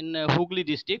in Hooghly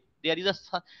district. There is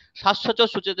a Shashwata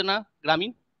Suchetana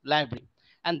Gramin library,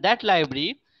 and that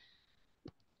library,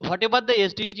 whatever the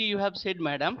SDG you have said,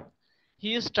 madam,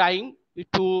 he is trying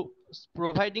to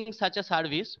providing such a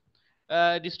service,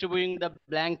 distributing the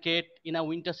blanket in a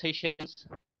winter sessions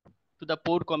to the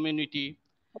poor community,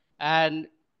 and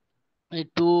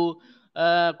to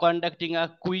conducting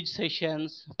a quiz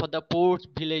sessions for the poor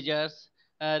villagers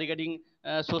regarding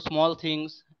so small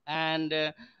things, and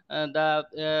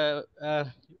the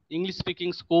English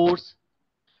speaking schools,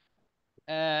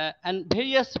 and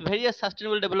various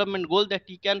sustainable development goals that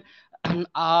he can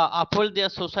uphold their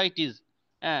societies.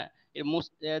 There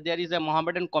is a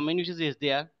Mohammedan communities is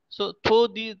there. So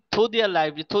through their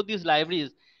library, through these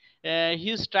libraries,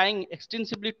 he is trying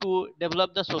extensively to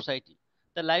develop the society.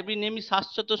 The library name is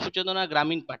Sashwata Suchetana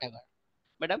Gramin Patagar.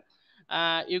 Madam,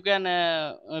 you can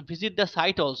visit the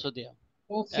site also there.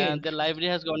 Okay. The library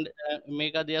has gone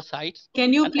mega their sites.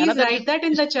 Can you And please another write that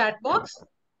in the chat box? I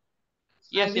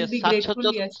yes, will yes, be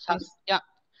grateful. Yes, please. yeah.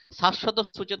 Sashwata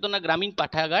Suchetana Gramin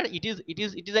Pathagar. It is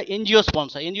a NGO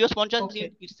sponsor. NGO sponsor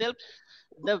Okay. itself.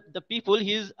 The people.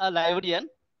 He is a librarian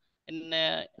in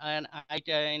an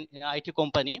IT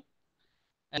company,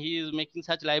 and he is making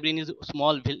such library in his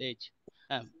small village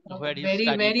where he's Very,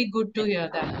 studying. very good to hear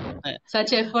that. Uh,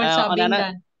 Such efforts are on being another,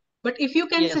 done. But if you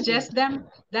can yes, suggest them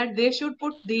that they should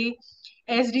put the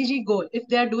SDG goal, if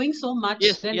they are doing so much,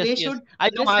 yes, then yes, they yes. should I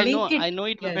know, just I link know, it. I know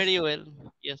it Yes. very well.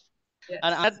 Yes. Yes.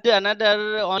 And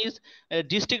another one is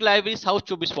District Library South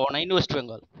Chobis Pargana in West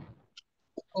Bengal.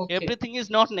 Okay. Everything is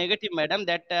not negative, madam.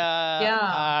 That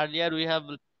Yeah. earlier we have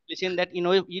listened that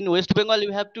in West Bengal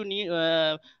you have to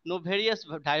know various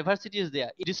diversities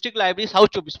there. In District Library South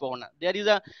Chobis Pargana, there is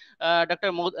a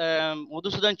Dr.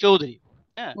 Madhusudan Chaudhary.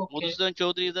 Yeah, Okay. Madhusudan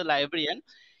Chaudhary is a librarian.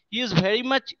 He is very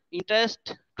much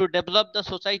interested to develop the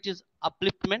society's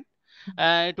upliftment,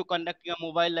 to conducting a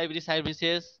mobile library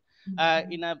services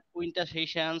in a winter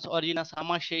sessions or in a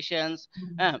summer sessions.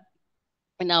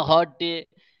 In a hot day,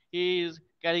 he is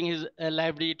carrying his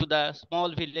library to the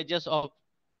small villages of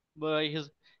his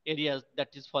areas that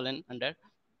is fallen under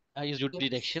his duty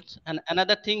directions. And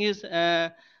another thing is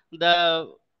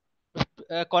the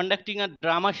conducting a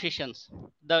drama sessions.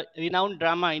 The renowned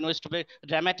drama in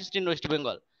dramatist in West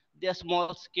Bengal. Their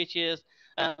small sketches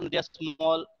and their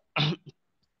small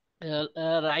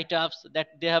write-ups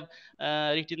that they have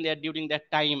written there during that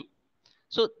time.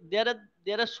 So there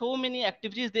are so many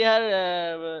activities they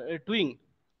are doing,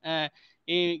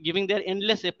 in giving their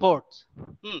endless efforts.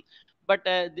 But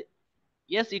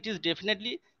yes, it is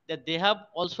definitely that they have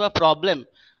also a problem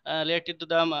related to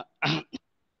the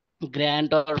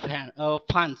grant or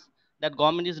funds, that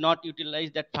government is not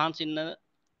utilize that funds in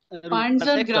rural Funds or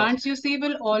sectors. grants, you see,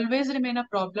 will always remain a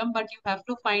problem, but you have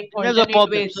to find There's a alternate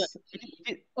problem. ways. So,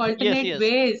 Alternate yes,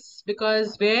 ways,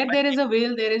 because where but there is a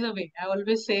will, there is a way. I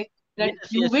always say that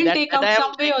yes, you yes, will that, take that out I am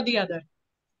some way saying. or the other.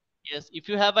 Yes, if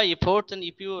you have a effort and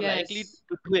if you likely Yes.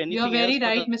 to do You are anything else very for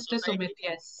right, the Mr. society, Sumit.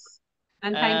 Yes.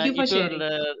 And thank you for if you sharing.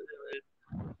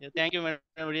 yeah, thank you, madam.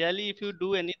 Really, if you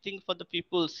do anything for the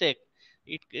people's sake,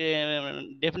 it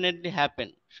definitely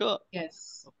happen. Sure.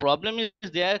 Yes. Problem is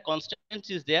there,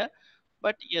 constants is there,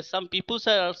 but yes, some people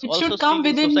are It also should still come in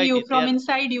within society. you, They from are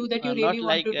inside you, that you not really want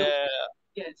like to do.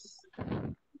 Yes.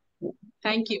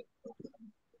 Thank you.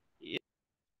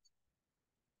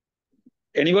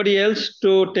 Anybody else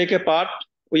to take a part?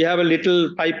 We have a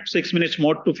little 5-6 minutes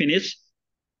more to finish.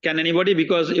 Can anybody?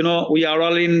 Because we are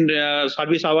all in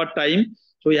service hour time,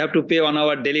 so we have to pay on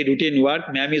our daily routine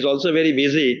work. Ma'am is also very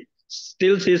busy.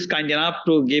 Still, she is kind enough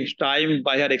to give time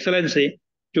by her excellency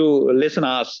to listen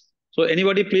us. So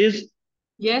anybody, please.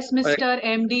 Yes, Mr.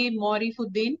 MD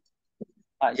Morifuddin.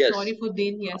 Yes.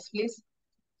 Sorifuddin, yes, please.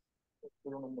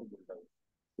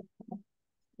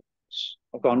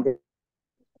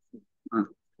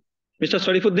 Mr.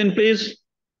 Sarifuddin, please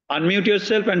unmute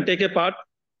yourself and take a part.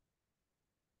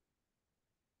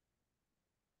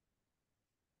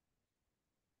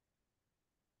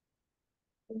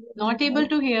 Not able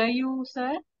to hear you,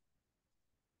 sir.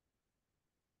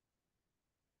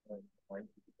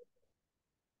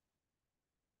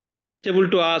 Able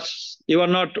to ask, you are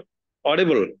not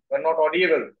audible. You are not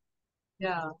audible.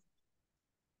 Yeah.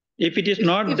 If it is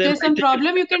not, If then there's some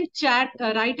problem, you can chat,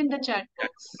 write in the chat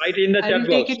box. Write in the I chat will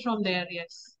take box. it from there.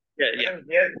 Yes. Yeah.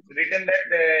 He has written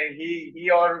that he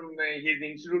or his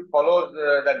institute follows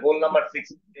the goal number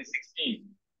 16.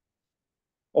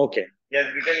 Okay. He has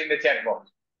written in the chat box.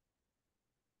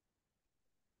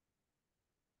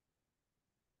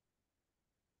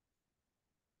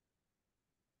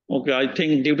 Okay, I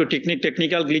think due to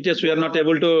technical glitches, we are not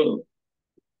able to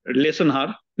listen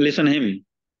him.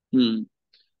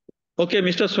 Okay,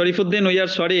 Mr. Sarifuddin, we are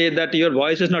sorry that your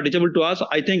voice is not reachable to us.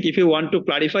 I think if you want to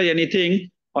clarify anything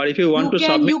or if you want to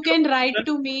submit, you can write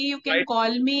to me, you can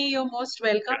call me, you're most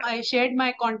welcome. I shared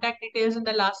my contact details in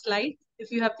the last slide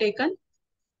if you have taken.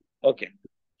 Okay.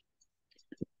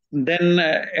 Then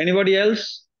anybody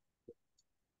else?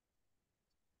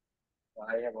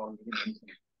 I have already mentioned.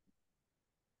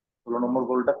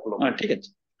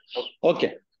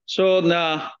 Okay. So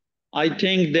I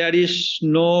think there is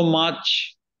no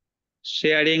much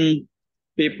sharing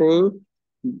people.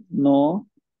 No,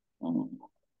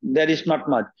 there is not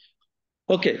much.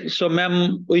 Okay. So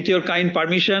ma'am, with your kind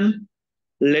permission,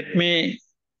 let me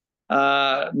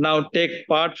now take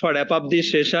part for wrap up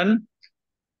this session.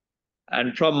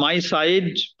 And from my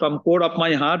side, from core of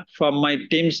my heart, from my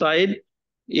team side,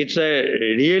 it's a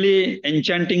really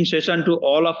enchanting session to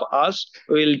all of us.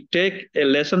 We'll take a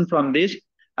lesson from this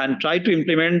and try to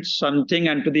implement something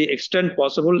and to the extent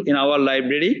possible in our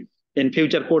library in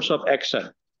future course of action.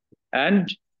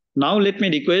 And now let me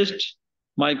request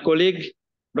my colleague,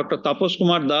 Dr. Tapas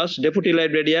Kumar Das, Deputy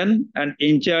Librarian and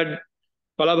in charge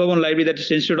Kalabhavan Library, that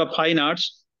is Institute of Fine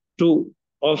Arts, to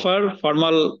offer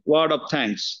formal word of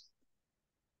thanks.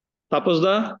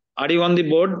 Tapasda, are you on the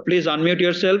board? Please unmute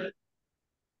yourself.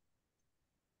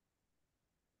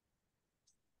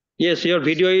 Yes, your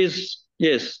video is,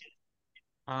 yes.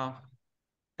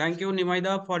 Thank you,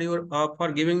 Nimaida, for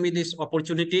giving me this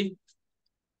opportunity.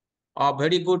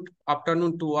 Very good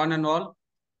afternoon to one and all.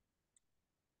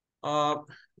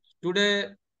 Today,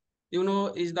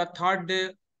 is the third day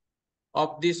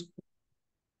of this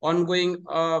ongoing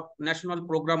national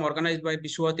program organized by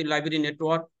Vishwavati Library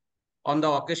Network on the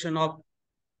occasion of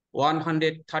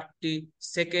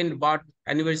 132nd birth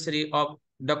anniversary of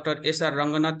Dr. S.R.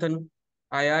 Ranganathan,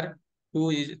 Iyer,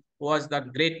 who was the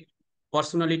great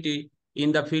personality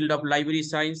in the field of library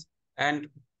science and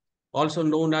also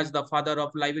known as the father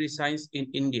of library science in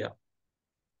India.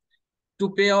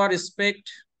 To pay our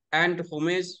respect and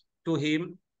homage to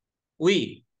him,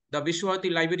 we, the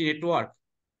Vishwavati Library Network,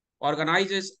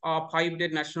 organizes a 5-day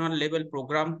national level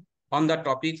program on the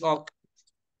topic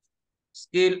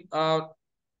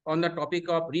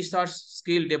of research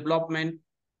skill development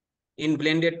in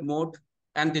blended mode.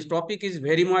 And this topic is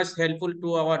very much helpful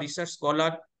to our research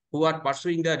scholars who are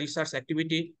pursuing the research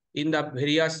activity in the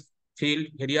various fields,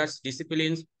 various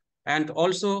disciplines. And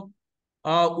also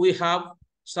we have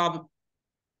some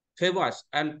famous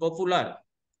and popular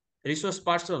resource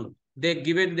person. They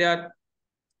given their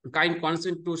kind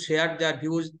consent to share their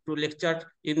views to lecture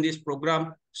in this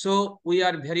program. So we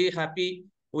are very happy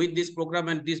with this program,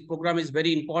 and this program is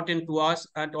very important to us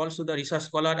and also the research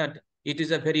scholar, and it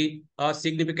is a very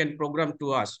significant program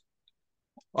to us.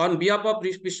 On behalf of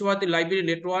Vishwavati Library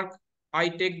Network, I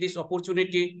take this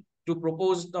opportunity to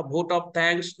propose the vote of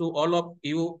thanks to all of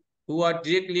you who are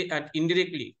directly and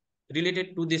indirectly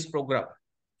related to this program.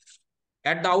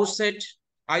 At the outset,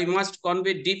 I must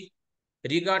convey deep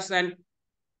regards and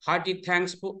hearty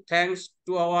thanks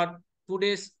to our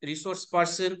today's resource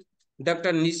person,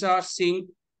 Dr. Neeza Singh,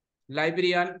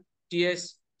 Librarian,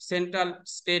 TS, Central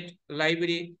State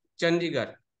Library,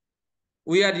 Chandigarh.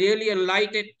 We are really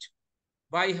enlightened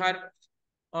by her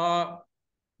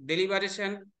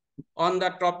deliberation on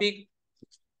the topic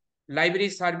library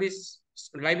services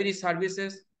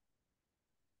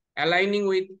aligning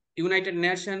with United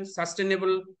Nations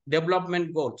Sustainable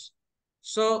Development Goals.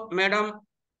 So, Madam,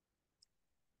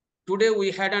 today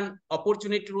we had an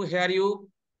opportunity to hear you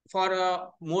for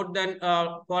more than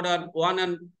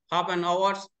 1.5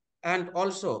 hours, and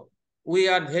also we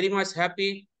are very much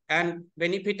happy and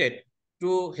benefited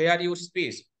to hear your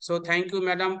speech. So thank you,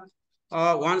 Madam,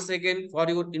 once again for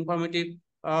your informative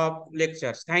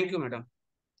lectures. Thank you, Madam.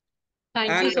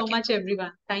 Thank you so much,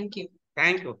 everyone. Thank you.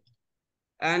 Thank you.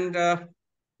 And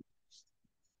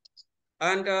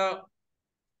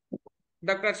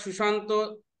Dr.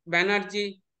 Sushanto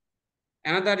Banerjee,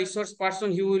 another resource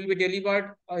person, he will be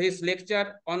delivered his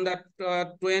lecture on the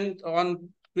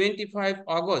 25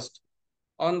 August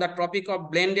on the topic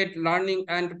of blended learning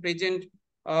and present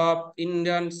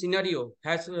Indian scenario,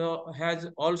 has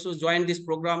also joined this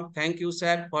program. Thank you,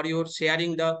 sir, for your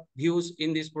sharing the views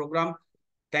in this program.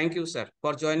 Thank you, sir,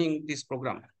 for joining this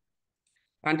program.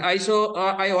 And I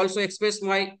also express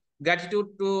my gratitude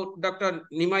to Dr.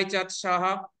 Nimai Chand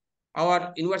Saha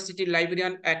our university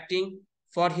librarian acting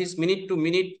for his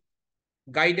minute-to-minute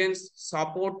guidance,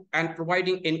 support, and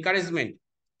providing encouragement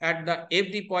at the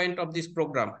every point of this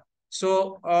program.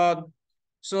 So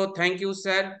thank you,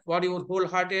 sir, for your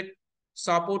wholehearted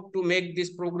support to make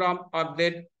this program a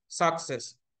great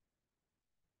success.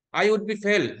 I would be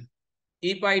failed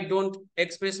if I don't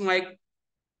express my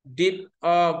deep,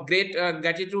 great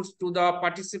gratitude to the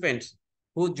participants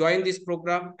who join this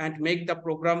program and make the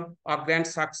program a grand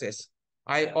success.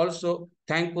 I also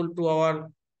thankful to our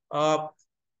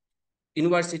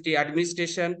university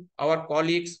administration, our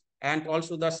colleagues, and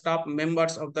also the staff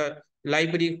members of the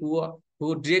library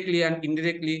who directly and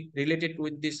indirectly related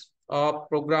with this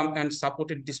program and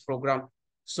supported this program.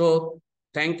 So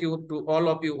thank you to all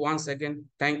of you once again.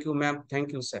 Thank you, ma'am.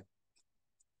 Thank you, sir.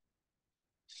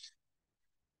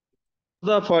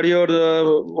 For your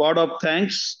word of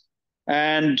thanks.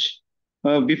 And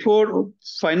before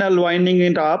final winding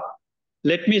it up,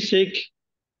 let me seek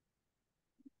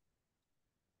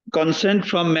consent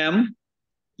from ma'am.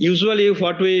 Usually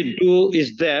what we do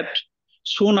is that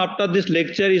soon after this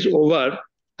lecture is over,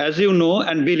 as you know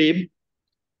and believe,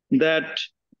 that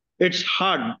it's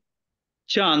hard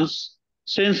chance,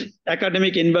 since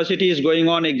academic university is going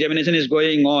on, examination is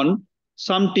going on,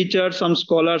 some teachers, some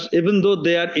scholars, even though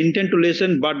they are intent to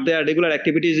listen, but their regular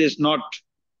activities is not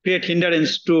create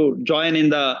hindrance to join in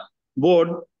the board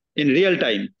in real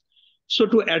time. So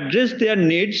to address their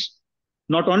needs,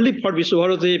 not only for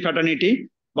Vishwabharati fraternity,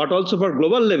 but also for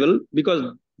global level, because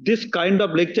this kind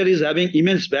of lecture is having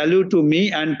immense value to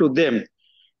me and to them.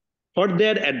 For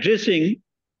their addressing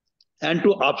and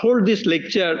to uphold this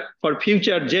lecture for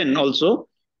future gen also,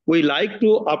 we like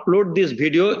to upload this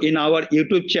video in our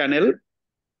YouTube channel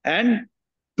and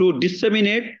to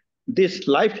disseminate this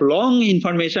lifelong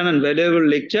information and valuable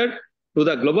lecture to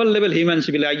the global level human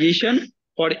civilization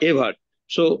forever.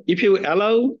 So if you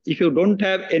allow, if you don't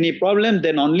have any problem,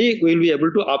 then only we will be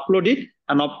able to upload it.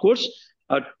 And of course,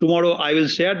 tomorrow I will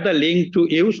share the link to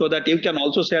you so that you can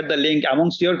also share the link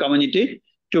amongst your community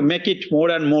to make it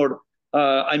more and more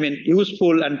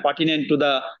useful and pertinent to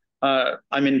the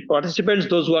participants,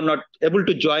 those who are not able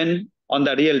to join on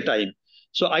the real time.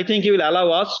 So I think you will allow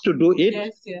us to do it.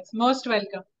 Yes, most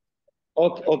welcome.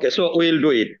 Okay, so we will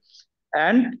do it.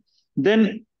 And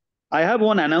then I have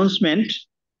one announcement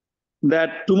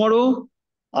that tomorrow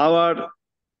our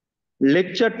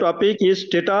lecture topic is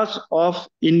status of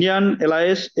Indian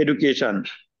LIS education.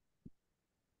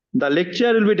 The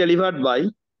lecture will be delivered by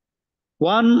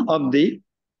one of the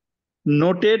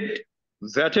noted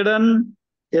veteran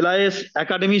LIS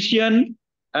academician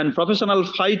and professional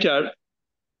fighter,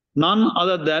 none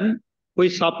other than who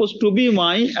is supposed to be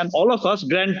my and all of us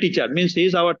grand teacher, means he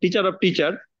is our teacher of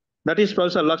teacher, that is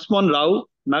Professor Lakshman Rao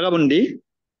Nagabundi,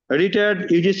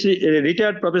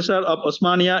 retired professor of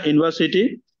Osmania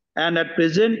University, and at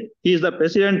present he is the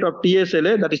president of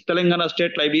TSLA, that is Telangana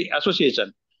State Library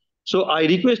Association. So I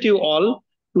request you all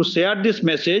to share this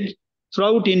message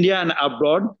throughout India and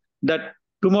abroad, that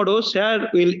tomorrow sir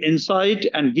will incite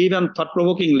and give a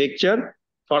thought-provoking lecture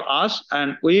for us,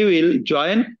 and we will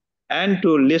join and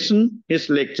to listen his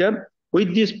lecture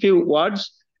with these few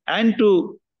words and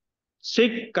to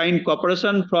seek kind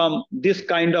cooperation from this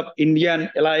kind of Indian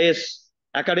LIS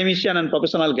academician and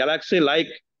professional galaxy like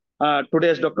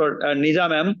today's Dr. Neeza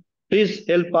ma'am. Please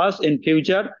help us in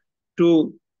future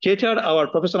to cater our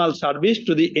professional service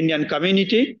to the Indian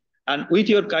community, and with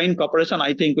your kind cooperation,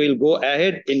 I think we'll go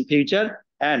ahead in future.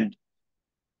 And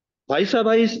vice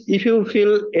versa, if you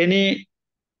feel any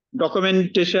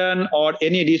documentation or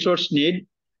any resource need,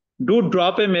 do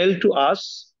drop a mail to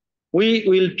us. We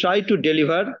will try to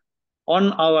deliver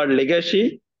on our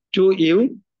legacy to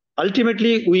you.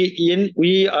 Ultimately,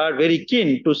 we are very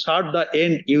keen to serve the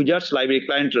end users library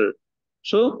clientele.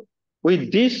 So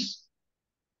with this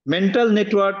mental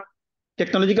network,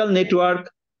 technological network,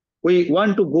 we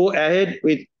want to go ahead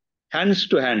with hands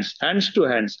to hands, hands to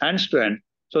hands, hands to hand.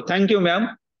 So thank you,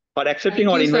 ma'am, for accepting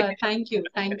our invitation. Thank you.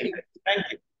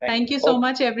 Thank you so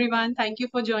much, everyone. Thank you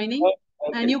for joining.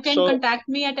 Okay. And you can contact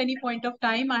me at any point of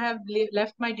time. I have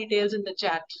left my details in the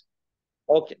chat.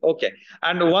 Okay.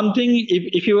 And one thing,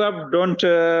 if you don't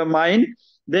mind,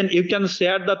 then you can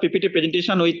share the PPT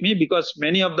presentation with me, because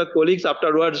many of the colleagues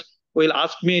afterwards will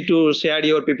ask me to share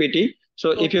your PPT.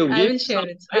 So if you give, I will share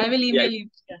it. I will email you.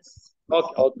 Yes.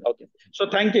 Okay. So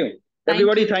thank you.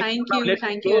 Everybody, thank you.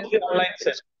 Thank you. The online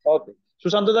session. Okay.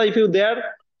 Susantada, if you're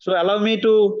there, so allow me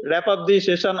to wrap up the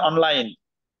session online.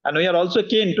 And we are also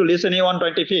keen to listen you on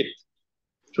 25th.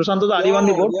 Susantada, are you on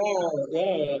the board?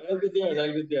 Yeah, I'll be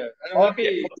there. I'm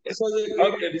happy. This was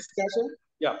a great discussion.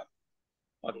 Yeah.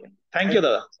 Okay. Thank you,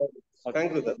 Dada.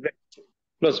 Thank you, sir.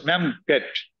 Close, ma'am. Get.